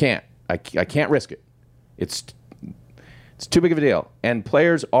can't. I can't risk it. It's too big of a deal. And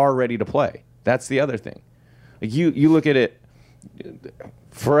players are ready to play. That's the other thing. Like you look at it.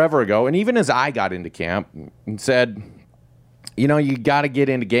 forever ago, and even as I got into camp and said, you know, you got to get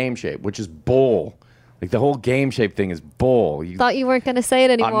into game shape, which is bull. Like, the whole game shape thing is bull. Thought you weren't going to say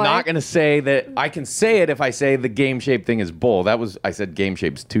it anymore. I'm not going to say that. I can say it if I say the game shape thing is bull. I said game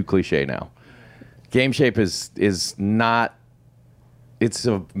shape's too cliche now. Game shape is not, it's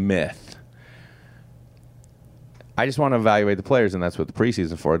a myth. I just want to evaluate the players, and that's what the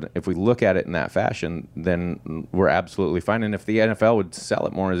preseason's for. If we look at it in that fashion, then we're absolutely fine. And if the NFL would sell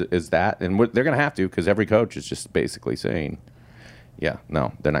it more as that, and they're going to have to, because every coach is just basically saying, yeah,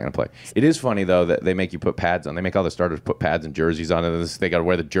 no, they're not going to play. It is funny, though, that they make you put pads on. They make all the starters put pads and jerseys on, and they got to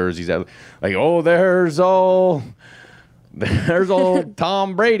wear the jerseys. Like, oh, there's old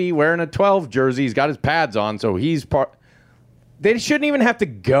Tom Brady wearing a 12 jersey. He's got his pads on, so he's part. They shouldn't even have to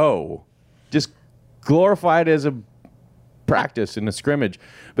go. Just glorify it as a practice in a scrimmage.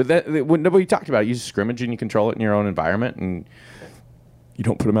 But when nobody talked about it, you just scrimmage and you control it in your own environment, and you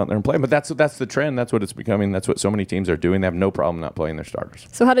don't put them out there and play. But that's the trend. That's what it's becoming. That's what so many teams are doing. They have no problem not playing their starters.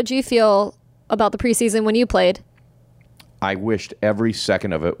 So how did you feel about the preseason when you played? I wished every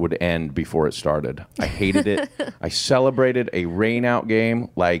second of it would end before it started. I hated it. I celebrated a rain-out game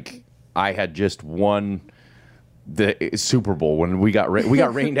like I had just won the Super Bowl when we got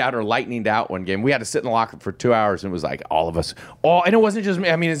rained out or lightninged out one game. We had to sit in the locker for 2 hours, and it was like all of us. And it wasn't just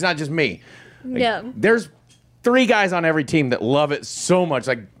me. I mean, it's not just me. Like, yeah. There's 3 guys on every team that love it so much.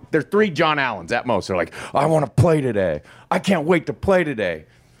 Like, there's 3 John Allens at most. They're like, I want to play today. I can't wait to play today.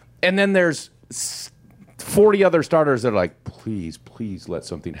 And then there's 40 other starters that are like, please let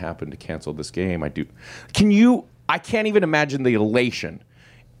something happen to cancel this game. I can't even imagine the elation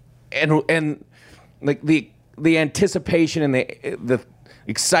and like the anticipation and the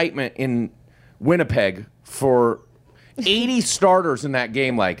excitement in Winnipeg for 80 starters in that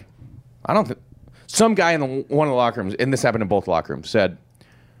game. Like, I don't think some guy in one of the locker rooms, and this happened in both locker rooms, said,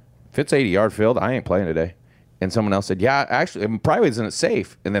 if it's 80-yard field, I ain't playing today. And someone else said, yeah, actually, it probably isn't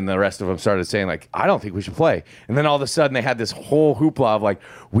safe. And then the rest of them started saying, like, I don't think we should play. And then all of a sudden they had this whole hoopla of, like,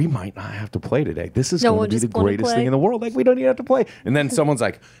 we might not have to play today. This is going to be the greatest thing in the world. Like, we don't even have to play. And then someone's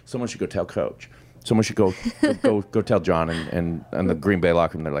like, someone should go tell Coach. Someone should go tell John and the Green Bay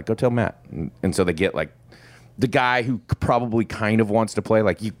locker room. They're like, go tell Matt. And so they get, like, the guy who probably kind of wants to play.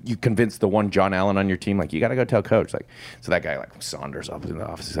 Like, you convince the one John Allen on your team, like, you got to go tell Coach. Like, so that guy, like, Saunders up in the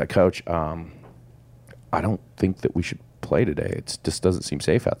office. He's like, Coach, I don't think that we should play today. It just doesn't seem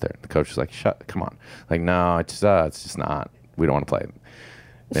safe out there. The coach is like, come on. Like, no, it's just not. We don't want to play.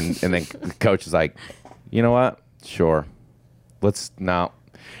 And then the coach is like, you know what? Sure. Let's now.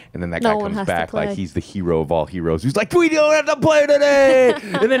 And then that guy comes back like he's the hero of all heroes. He's like, we don't have to play today.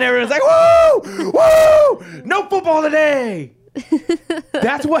 And then everyone's like, woo, woo, no football today.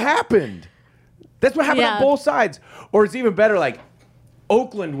 That's what happened. That's what happened on both sides. Or it's even better, like,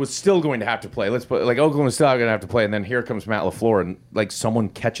 Oakland was still going to have to play. Oakland was still going to have to play, and then here comes Matt LaFleur, and like someone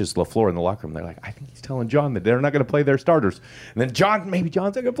catches LaFleur in the locker room. They're like, I think he's telling John that they're not going to play their starters, and then maybe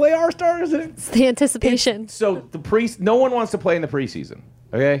John's not going to play our starters. It's the anticipation. So no one wants to play in the preseason.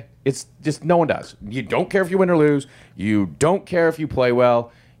 Okay, it's just no one does. You don't care if you win or lose. You don't care if you play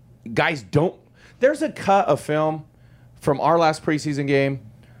well. Guys don't. There's a cut of film from our last preseason game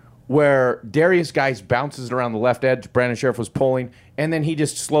where Darius Geis bounces it around the left edge. Brandon Sheriff was pulling, and then he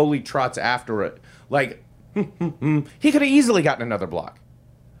just slowly trots after it. Like, he could have easily gotten another block.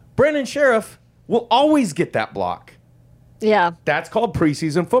 Brandon Sheriff will always get that block. Yeah. That's called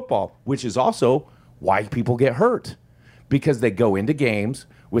preseason football, which is also why people get hurt. Because they go into games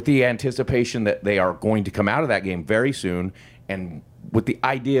with the anticipation that they are going to come out of that game very soon, and with the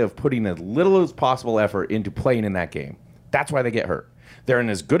idea of putting as little as possible effort into playing in that game. That's why they get hurt. They're in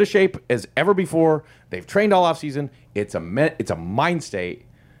as good a shape as ever before. They've trained all offseason. It's a mind state.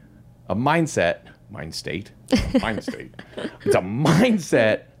 It's a mindset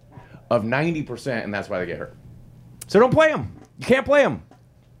of 90%, and that's why they get hurt. So don't play them. You can't play them.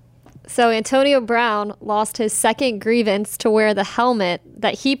 So Antonio Brown lost his second grievance to wear the helmet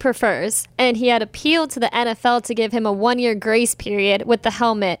that he prefers, and he had appealed to the NFL to give him a 1-year grace period with the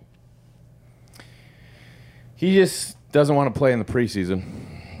helmet. He just doesn't want to play in the preseason.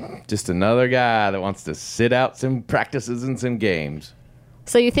 Just another guy that wants to sit out some practices and some games.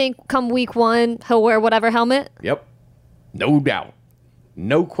 So you think come week 1, he'll wear whatever helmet? Yep. No doubt.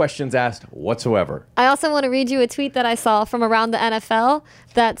 No questions asked whatsoever. I also want to read you a tweet that I saw from around the NFL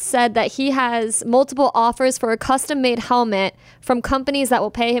that said that he has multiple offers for a custom-made helmet from companies that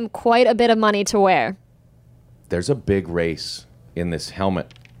will pay him quite a bit of money to wear. There's a big race in this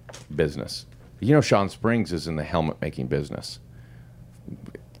helmet business. You know, Sean Springs is in the helmet-making business.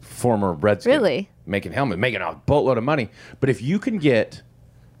 former Redskin. Really? Making a boatload of money. But if you can get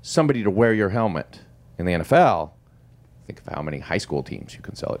somebody to wear your helmet in the NFL, think of how many high school teams you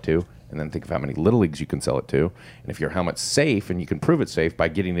can sell it to, and then think of how many little leagues you can sell it to. And if your helmet's safe, and you can prove it's safe by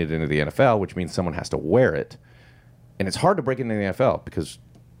getting it into the NFL, which means someone has to wear it. And it's hard to break into the NFL because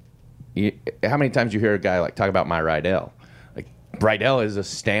how many times you hear a guy like talk about my Rydell? Like Rydell is a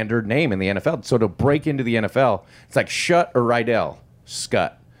standard name in the NFL. So to break into the NFL, it's like Schutt or Rydell,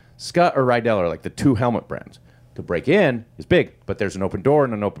 Scott. Scott or Rydell are like the two helmet brands. To break in is big, but there's an open door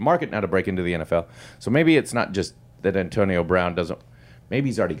and an open market now to break into the NFL. So maybe it's not just that Antonio Brown doesn't. Maybe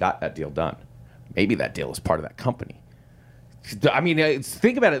he's already got that deal done. Maybe that deal is part of that company. I mean,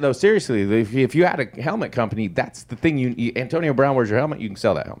 think about it though. Seriously, if you had a helmet company, that's the thing. Antonio Brown wears your helmet, you can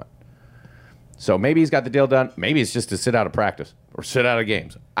sell that helmet. So maybe he's got the deal done. Maybe it's just to sit out of practice or sit out of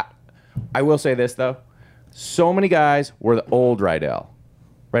games. I will say this though: so many guys were the old Rydell.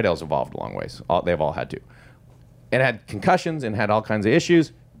 Rydell's evolved a long ways. They've all had to. And had concussions and had all kinds of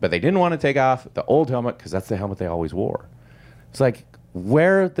issues, but they didn't want to take off the old helmet because that's the helmet they always wore. It's like,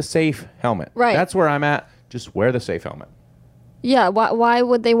 wear the safe helmet. Right. That's where I'm at. Just wear the safe helmet. Yeah, why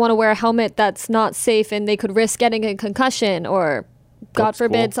would they want to wear a helmet that's not safe and they could risk getting a concussion or, God Looks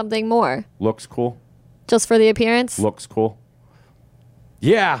forbid, cool. something more? Looks cool. Just for the appearance? Looks cool.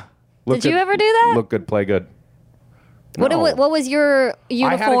 Yeah. Did you ever do that? Look good, play good. What No. was your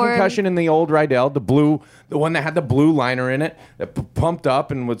uniform? I had a concussion in the old Rydell, the one that had the blue liner in it, that pumped up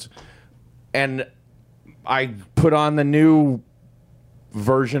and I put on the new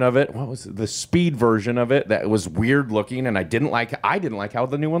version of it. What was it? The speed version of it that was weird looking, and I didn't like how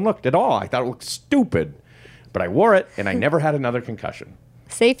the new one looked at all. I thought it looked stupid, but I wore it, and I never had another concussion.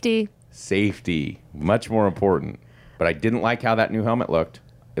 Safety, much more important. But I didn't like how that new helmet looked.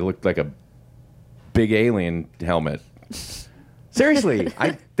 It looked like a big alien helmet. Seriously,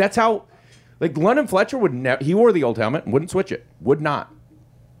 that's how. Like London Fletcher would never. He wore the old helmet and wouldn't switch it. Would not.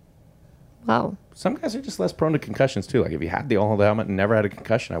 Wow. Some guys are just less prone to concussions too. Like if you had the old helmet and never had a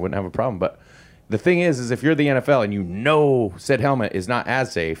concussion, I wouldn't have a problem. But the thing is if you're the NFL and you know said helmet is not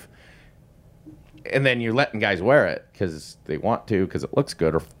as safe, and then you're letting guys wear it because they want to, because it looks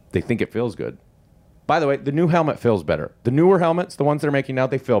good or they think it feels good. By the way, the new helmet feels better. The newer helmets, the ones they're making now,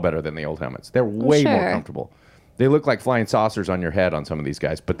 they feel better than the old helmets. They're way more comfortable. They look like flying saucers on your head on some of these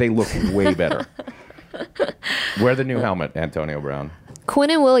guys, but they look way better. Wear the new helmet, Antonio Brown.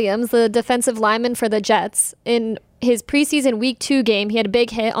 Quinnen Williams, the defensive lineman for the Jets, in his preseason Week 2 game, he had a big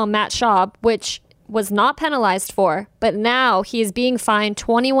hit on Matt Schaub, which was not penalized for, but now he is being fined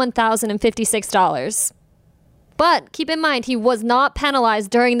 $21,056. But keep in mind, he was not penalized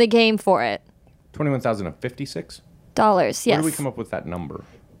during the game for it. $21,056? Yes. Where do we come up with that number?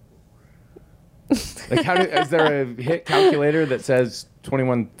 Like, is there a hit calculator that says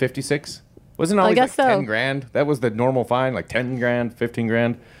 2156? Wasn't it always like 10 grand? That was the normal fine, like 10 grand, 15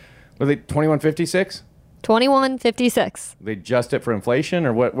 grand. Was it 2156? 2156. They adjust it for inflation,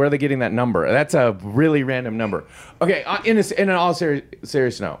 or what? Where are they getting that number? That's a really random number. Okay, in an all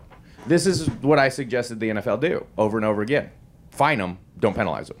serious note, this is what I suggested the NFL do over and over again. Fine them, don't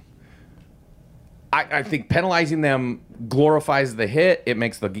penalize them. I think penalizing them glorifies the hit. It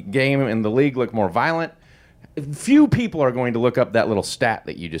makes the game and the league look more violent. Few people are going to look up that little stat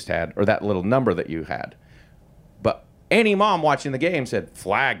that you just had, or that little number that you had. But any mom watching the game said,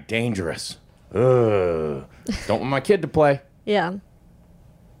 flag dangerous. Ugh. Don't want my kid to play. Yeah.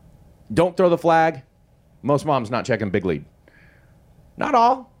 Don't throw the flag. Most moms not checking big lead. Not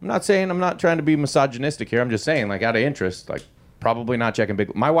all. I'm not trying to be misogynistic here. I'm just saying, like, out of interest, like, probably not checking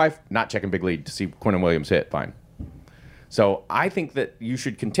big. My wife, not checking big lead to see Quinnen Williams hit. Fine. So I think that you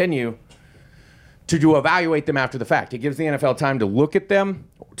should continue to evaluate them after the fact. It gives the NFL time to look at them,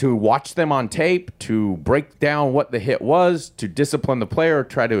 to watch them on tape, to break down what the hit was, to discipline the player,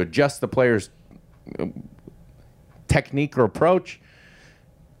 try to adjust the player's technique or approach.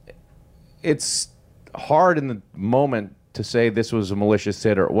 It's hard in the moment to say this was a malicious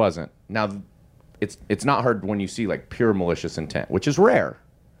hit or it wasn't. Now, it's not hard when you see like pure malicious intent, which is rare.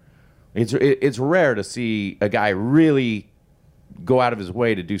 It's rare to see a guy really go out of his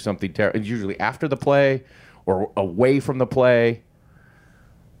way to do something terrible. It's usually after the play or away from the play.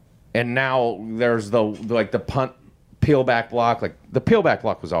 And now there's the punt peel back block. Like the peel back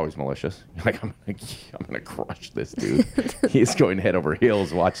block was always malicious. Like I'm gonna crush this dude. He's going head over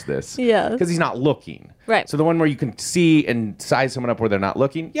heels. Watch this. Yeah. Because he's not looking. Right. So the one where you can see and size someone up where they're not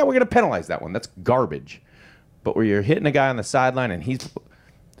looking, yeah, we're gonna penalize that one. That's garbage. But where you're hitting a guy on the sideline and he's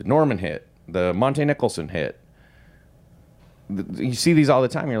the Norman hit, the Monte Nicholson hit. You see these all the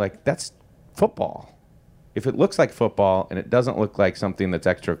time. You're like, that's football. if it looks like football and it doesn't look like something that's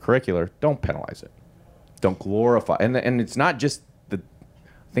extracurricular, don't penalize it. Don't glorify. And it's not just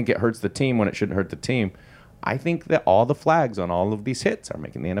I think it hurts the team when it shouldn't hurt the team. I think that all the flags on all of these hits are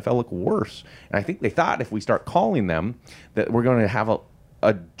making the NFL look worse. And I think they thought if we start calling them that we're going to have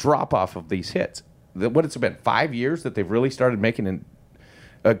a drop-off of these hits. What it's been, 5 years that they've really started making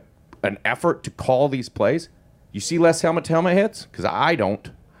an effort to call these plays. You see less helmet-to-helmet hits? Because I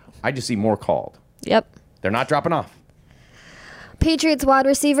don't. I just see more called. Yep. They're not dropping off. Patriots wide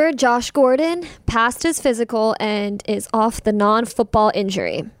receiver Josh Gordon passed his physical and is off the non-football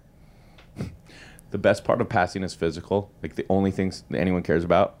injury. The best part of passing his physical, like the only things that anyone cares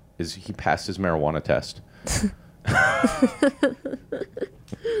about, is he passed his marijuana test. He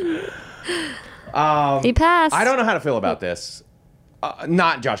passed. I don't know how to feel about this.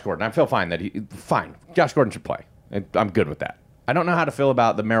 Not Josh Gordon. I feel fine that fine. Josh Gordon should play. I'm good with that. I don't know how to feel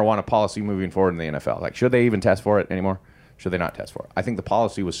about the marijuana policy moving forward in the NFL. Like, should they even test for it anymore? Should they not test for it? I think the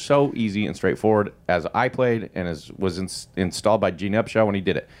policy was so easy and straightforward as I played and was installed by Gene Upshaw when he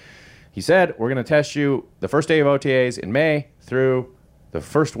did it. He said, we're going to test you the first day of OTAs in May through the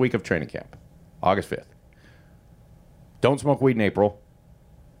first week of training camp, August 5th. Don't smoke weed in April.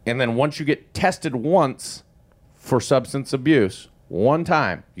 And then once you get tested once for substance abuse, one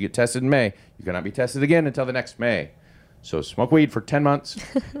time, you get tested in May, you cannot be tested again until the next May. So smoke weed for 10 months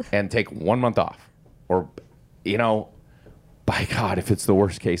and take 1 month off. Or, by God, if it's the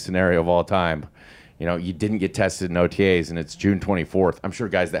worst case scenario of all time, you didn't get tested in OTAs and it's June 24th. I'm sure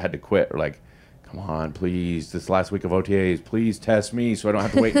guys that had to quit are like, come on, please, this last week of OTAs, please test me so I don't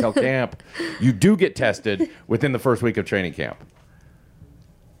have to wait until camp. You do get tested within the first week of training camp.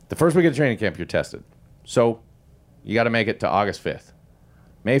 The first week of training camp, you're tested. So you got to make it to August 5th.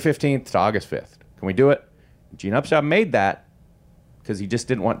 May 15th to August 5th. Can we do it? Gene Upshaw made that because he just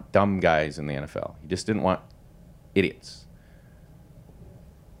didn't want dumb guys in the NFL. He just didn't want idiots.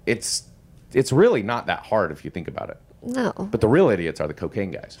 It's really not that hard if you think about it. No. But the real idiots are the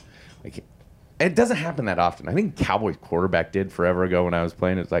cocaine guys. Like, it doesn't happen that often. I think Cowboys quarterback did forever ago when I was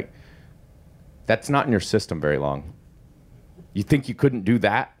playing. It's like, that's not in your system very long. You think you couldn't do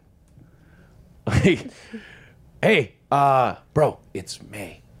that? Like, hey, bro, it's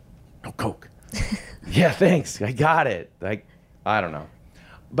May. No coke. Yeah, thanks. I got it. Like, I don't know.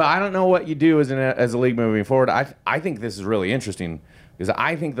 But I don't know what you do as a league moving forward. I think this is really interesting because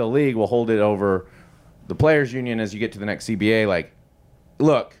I think the league will hold it over the players' union as you get to the next CBA. Like,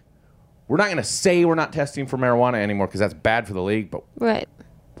 look, we're not going to say we're not testing for marijuana anymore because that's bad for the league, but right.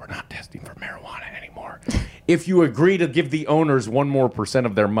 We're not testing for marijuana anymore. If you agree to give the owners 1% more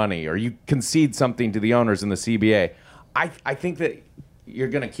of their money or you concede something to the owners in the CBA, I think that you're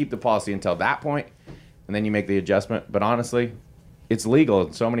going to keep the policy until that point, and then you make the adjustment. But honestly, it's legal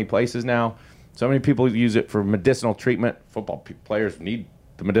in so many places now. So many people use it for medicinal treatment. Football players need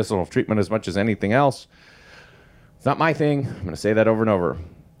the medicinal treatment as much as anything else. It's not my thing. I'm going to say that over and over.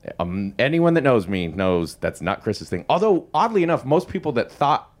 Anyone that knows me knows that's not Chris's thing. Although, oddly enough, most people that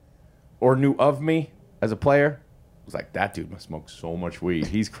thought or knew of me as a player was like, that dude must smoke so much weed.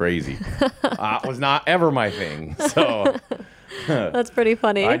 He's crazy. Was not ever my thing. So that's pretty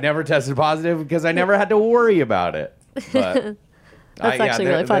funny. I never tested positive because I never had to worry about it. But that's actually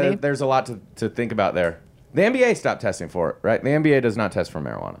really funny. There's a lot to think about there. The NBA stopped testing for it, right? The NBA does not test for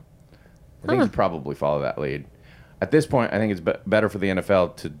marijuana. I think you probably follow that lead. At this point, I think it's better for the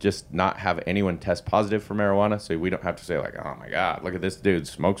NFL to just not have anyone test positive for marijuana so we don't have to say, like, oh, my God, look at this dude,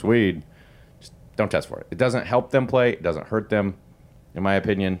 smokes weed. Just don't test for it. It doesn't help them play. It doesn't hurt them, in my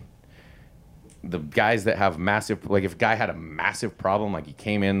opinion. The guys that have massive, like if a guy had a massive problem, like he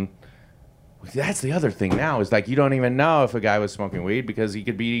came in, that's the other thing now is like you don't even know if a guy was smoking weed because he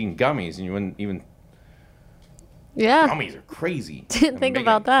could be eating gummies and you wouldn't even. Yeah. Gummies are crazy. Didn't think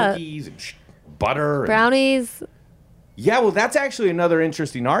about that. Cookies and butter. Brownies. Yeah, well, that's actually another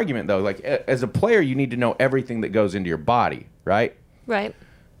interesting argument, though. Like, as a player, you need to know everything that goes into your body, right? Right.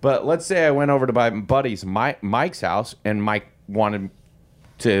 But let's say I went over to my buddy's Mike's house, and Mike wanted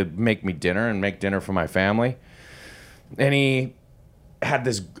to make me dinner and make dinner for my family. And he had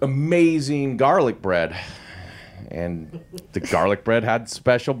this amazing garlic bread. And the garlic bread had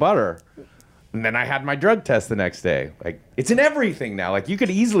special butter. And then I had my drug test the next day. Like, it's in everything now. Like, you could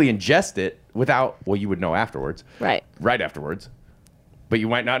easily ingest it without, well, you would know afterwards. Right. Right afterwards. But you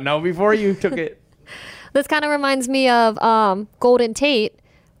might not know before you took it. This kind of reminds me of Golden Tate,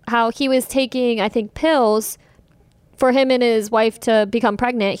 how he was taking, I think, pills for him and his wife to become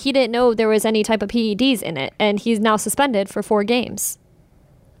pregnant. He didn't know there was any type of PEDs in it, and he's now suspended for 4 games.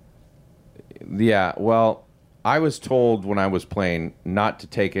 Yeah, well, I was told when I was playing not to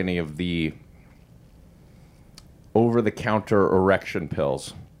take any of the over-the-counter erection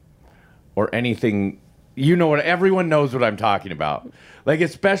pills or anything. You know what? Everyone knows what I'm talking about. Like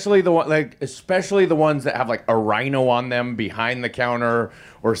especially the ones that have like a rhino on them behind the counter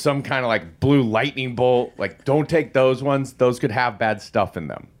or some kind of like blue lightning bolt. Like, don't take those ones. Those could have bad stuff in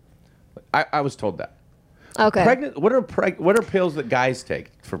them. I was told that. Okay. What are pills that guys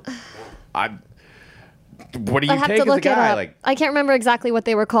take for? What do you take as a guy? Like, I can't remember exactly what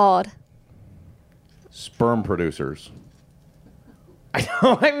they were called. Sperm producers.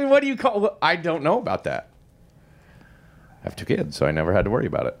 I mean, what do you call? I don't know about that. I have 2 kids, so I never had to worry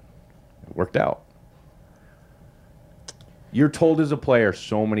about it. It worked out. You're told as a player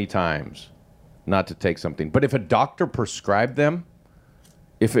so many times not to take something, but if a doctor prescribed them,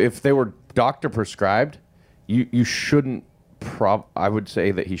 if they were doctor prescribed, you shouldn't. I would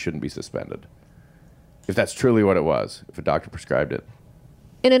say that he shouldn't be suspended. If that's truly what it was, if a doctor prescribed it.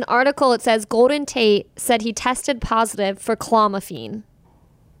 In an article, it says Golden Tate said he tested positive for clomiphene.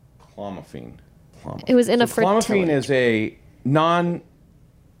 Clomiphene. It was in a fertility. Clomiphene is a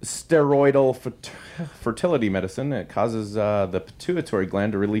non-steroidal fertility medicine. It causes the pituitary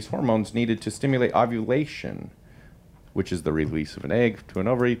gland to release hormones needed to stimulate ovulation, which is the release of an egg to an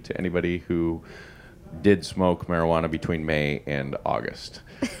ovary to anybody who did smoke marijuana between May and August.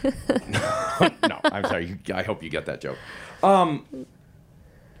 No, I'm sorry. I hope you get that joke.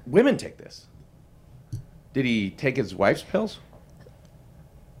 Women take this. Did he take his wife's pills?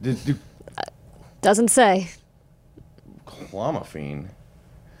 Doesn't say. Clomiphene.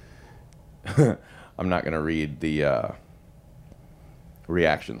 I'm not going to read the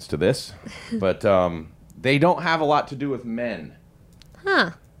reactions to this, but they don't have a lot to do with men.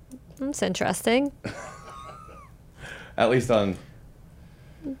 Huh. That's interesting. At least on...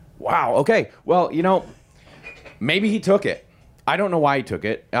 Wow. Okay. Well, maybe he took it. I don't know why he took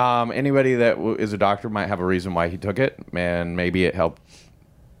it. Anybody that is a doctor might have a reason why he took it, and maybe it helped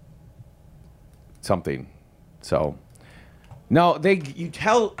something. So, no, they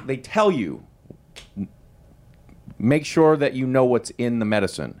tell you, make sure that you know what's in the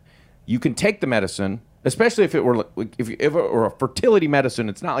medicine. You can take the medicine, especially if it were a fertility medicine.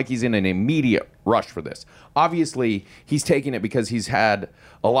 It's not like he's in an immediate rush for this. Obviously, he's taking it because he's had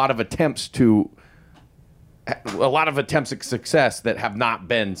a lot of attempts at success that have not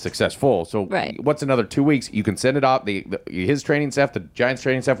been successful. So What's another 2 weeks? You can send it off. His training staff, the Giants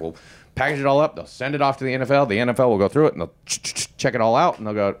training staff, will package it all up. They'll send it off to the NFL. The NFL will go through it, and they'll check it all out, and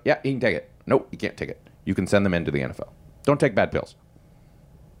they'll go, yeah, he can take it. Nope, you can't take it. You can send them into the NFL. Don't take bad pills.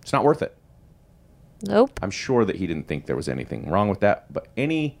 It's not worth it. Nope. I'm sure that he didn't think there was anything wrong with that, but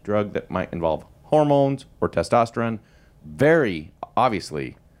any drug that might involve hormones or testosterone very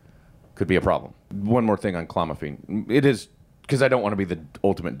obviously could be a problem. One more thing on clomiphene. It is, because I don't want to be the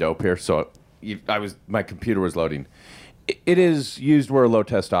ultimate dope here, so my computer was loading. It is used where low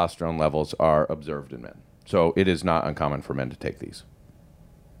testosterone levels are observed in men. So it is not uncommon for men to take these.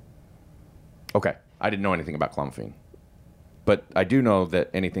 Okay. I didn't know anything about clomiphene. But I do know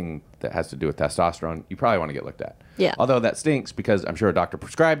that anything that has to do with testosterone, you probably want to get looked at. Yeah. Although that stinks because I'm sure a doctor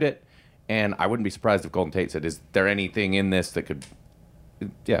prescribed it, and I wouldn't be surprised if Golden Tate said, is there anything in this that could...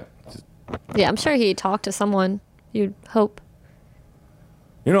 Yeah. Yeah, I'm sure he talked to someone, you'd hope.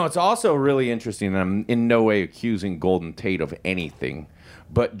 It's also really interesting, and I'm in no way accusing Golden Tate of anything,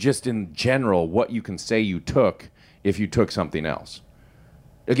 but just in general, what you can say you took if you took something else.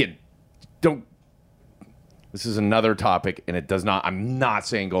 Again, this is another topic, and I'm not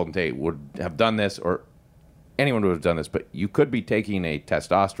saying Golden Tate would have done this, or anyone would have done this, but you could be taking a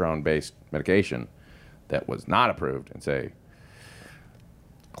testosterone-based medication that was not approved and say,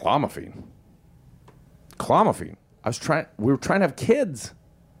 clomiphene. We were trying to have kids.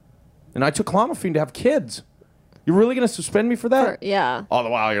 And I took clomiphene to have kids. You're really going to suspend me for that? Yeah. All the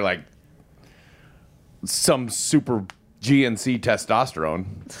while you're like some super GNC testosterone.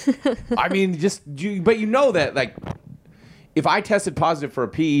 I mean, but you know that, like, if I tested positive for a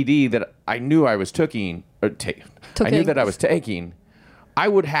PED that I knew I was taking, I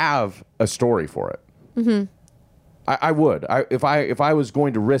would have a story for it. Mm-hmm. I would. If I was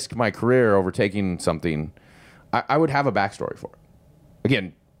going to risk my career over taking something, I would have a backstory for it.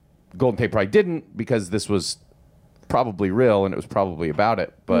 Again, Golden Tate probably didn't, because this was probably real and it was probably about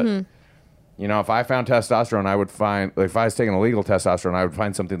it. But, if I found testosterone, if I was taking illegal testosterone, I would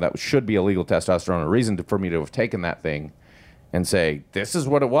find something that should be illegal testosterone, a reason for me to have taken that thing and say, this is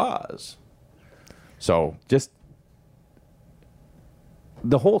what it was. So just,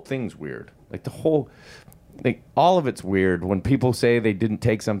 the whole thing's weird. All of it's weird when people say they didn't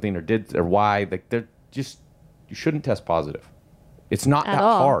take something or why. They're just, you shouldn't test positive. It's not that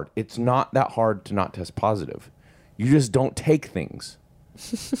hard. It's not that hard to not test positive. You just don't take things.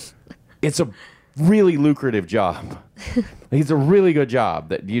 It's a really lucrative job. It's a really good job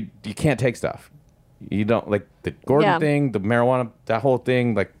that you can't take stuff. You don't, like the Gordon thing, the marijuana, that whole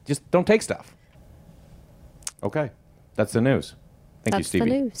thing, like just don't take stuff. Okay. That's the news. Thank you, Stevie.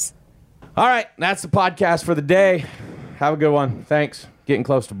 That's the news. All right. That's the podcast for the day. Have a good one. Thanks. Getting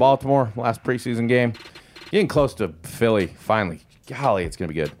close to Baltimore, last preseason game. Getting close to Philly, finally. Golly, it's going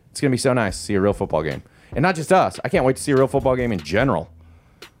to be good. It's going to be so nice to see a real football game. And not just us. I can't wait to see a real football game in general.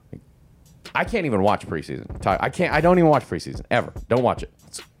 I can't even watch preseason. I don't even watch preseason, ever. Don't watch it.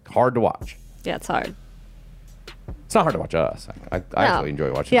 It's hard to watch. Yeah, it's hard. It's not hard to watch us. I actually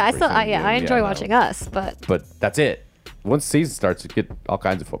enjoy watching. Yeah, I enjoy watching us, but that's it. Once the season starts, you get all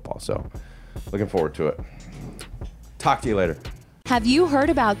kinds of football. So, looking forward to it. Talk to you later. Have you heard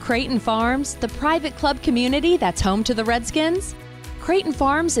about Creighton Farms, the private club community that's home to the Redskins? Creighton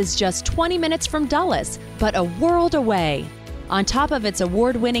Farms is just 20 minutes from Dulles, but a world away. On top of its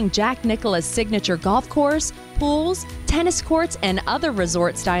award-winning Jack Nicklaus signature golf course, pools, tennis courts, and other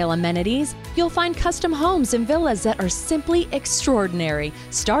resort-style amenities, you'll find custom homes and villas that are simply extraordinary,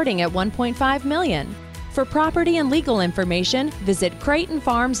 starting at $1.5 million. For property and legal information, visit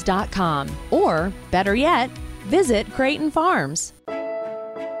CreightonFarms.com, or, better yet, visit Creighton Farms.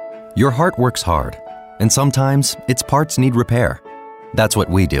 Your heart works hard, and sometimes its parts need repair. That's what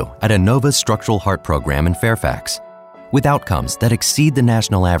we do at Innova's Structural Heart Program in Fairfax. With outcomes that exceed the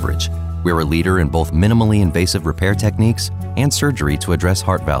national average, we're a leader in both minimally invasive repair techniques and surgery to address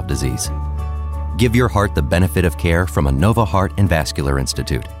heart valve disease. Give your heart the benefit of care from Innova Heart and Vascular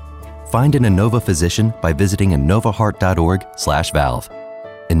Institute. Find an Innova physician by visiting innovaheart.org/valve.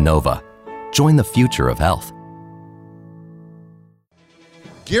 Innova. Join the future of health.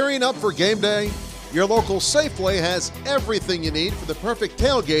 Gearing up for game day? Your local Safeway has everything you need for the perfect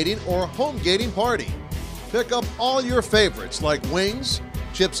tailgating or home gating party. Pick up all your favorites like wings,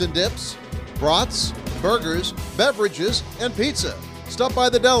 chips and dips, brats, burgers, beverages, and pizza. Stop by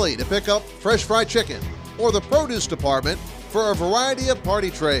the deli to pick up fresh fried chicken or the produce department for a variety of party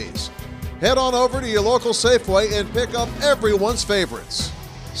trays. Head on over to your local Safeway and pick up everyone's favorites.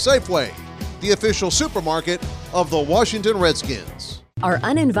 Safeway, the official supermarket of the Washington Redskins. Are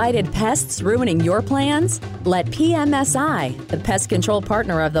uninvited pests ruining your plans? Let PMSI, the pest control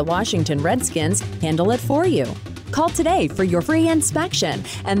partner of the Washington Redskins, handle it for you. Call today for your free inspection,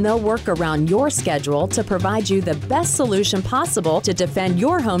 and they'll work around your schedule to provide you the best solution possible to defend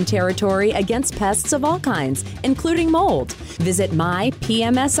your home territory against pests of all kinds, including mold. Visit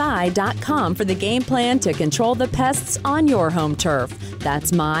mypmsi.com for the game plan to control the pests on your home turf.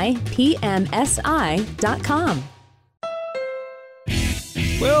 That's mypmsi.com.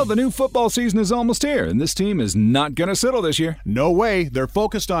 Well, the new football season is almost here, and this team is not going to settle this year. No way. They're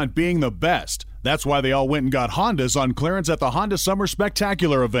focused on being the best. That's why they all went and got Hondas on clearance at the Honda Summer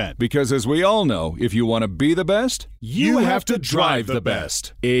Spectacular event. Because as we all know, if you want to be the best, you have to drive the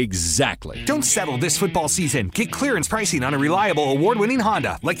best. Exactly. Don't settle this football season. Get clearance pricing on a reliable award-winning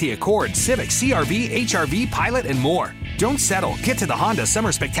Honda like the Accord, Civic, CR-V, HR-V, Pilot, and more. Don't settle. Get to the Honda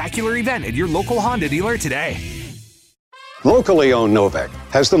Summer Spectacular event at your local Honda dealer today. Locally owned Novec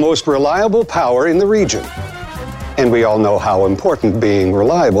has the most reliable power in the region. And we all know how important being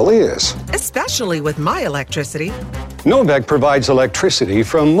reliable is. Especially with my electricity. Novec provides electricity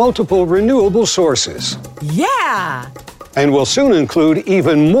from multiple renewable sources. Yeah! And will soon include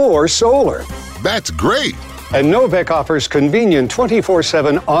even more solar. That's great! And Novec offers convenient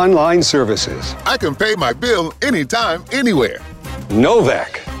 24/7 online services. I can pay my bill anytime, anywhere.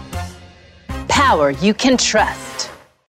 Novec. Power you can trust.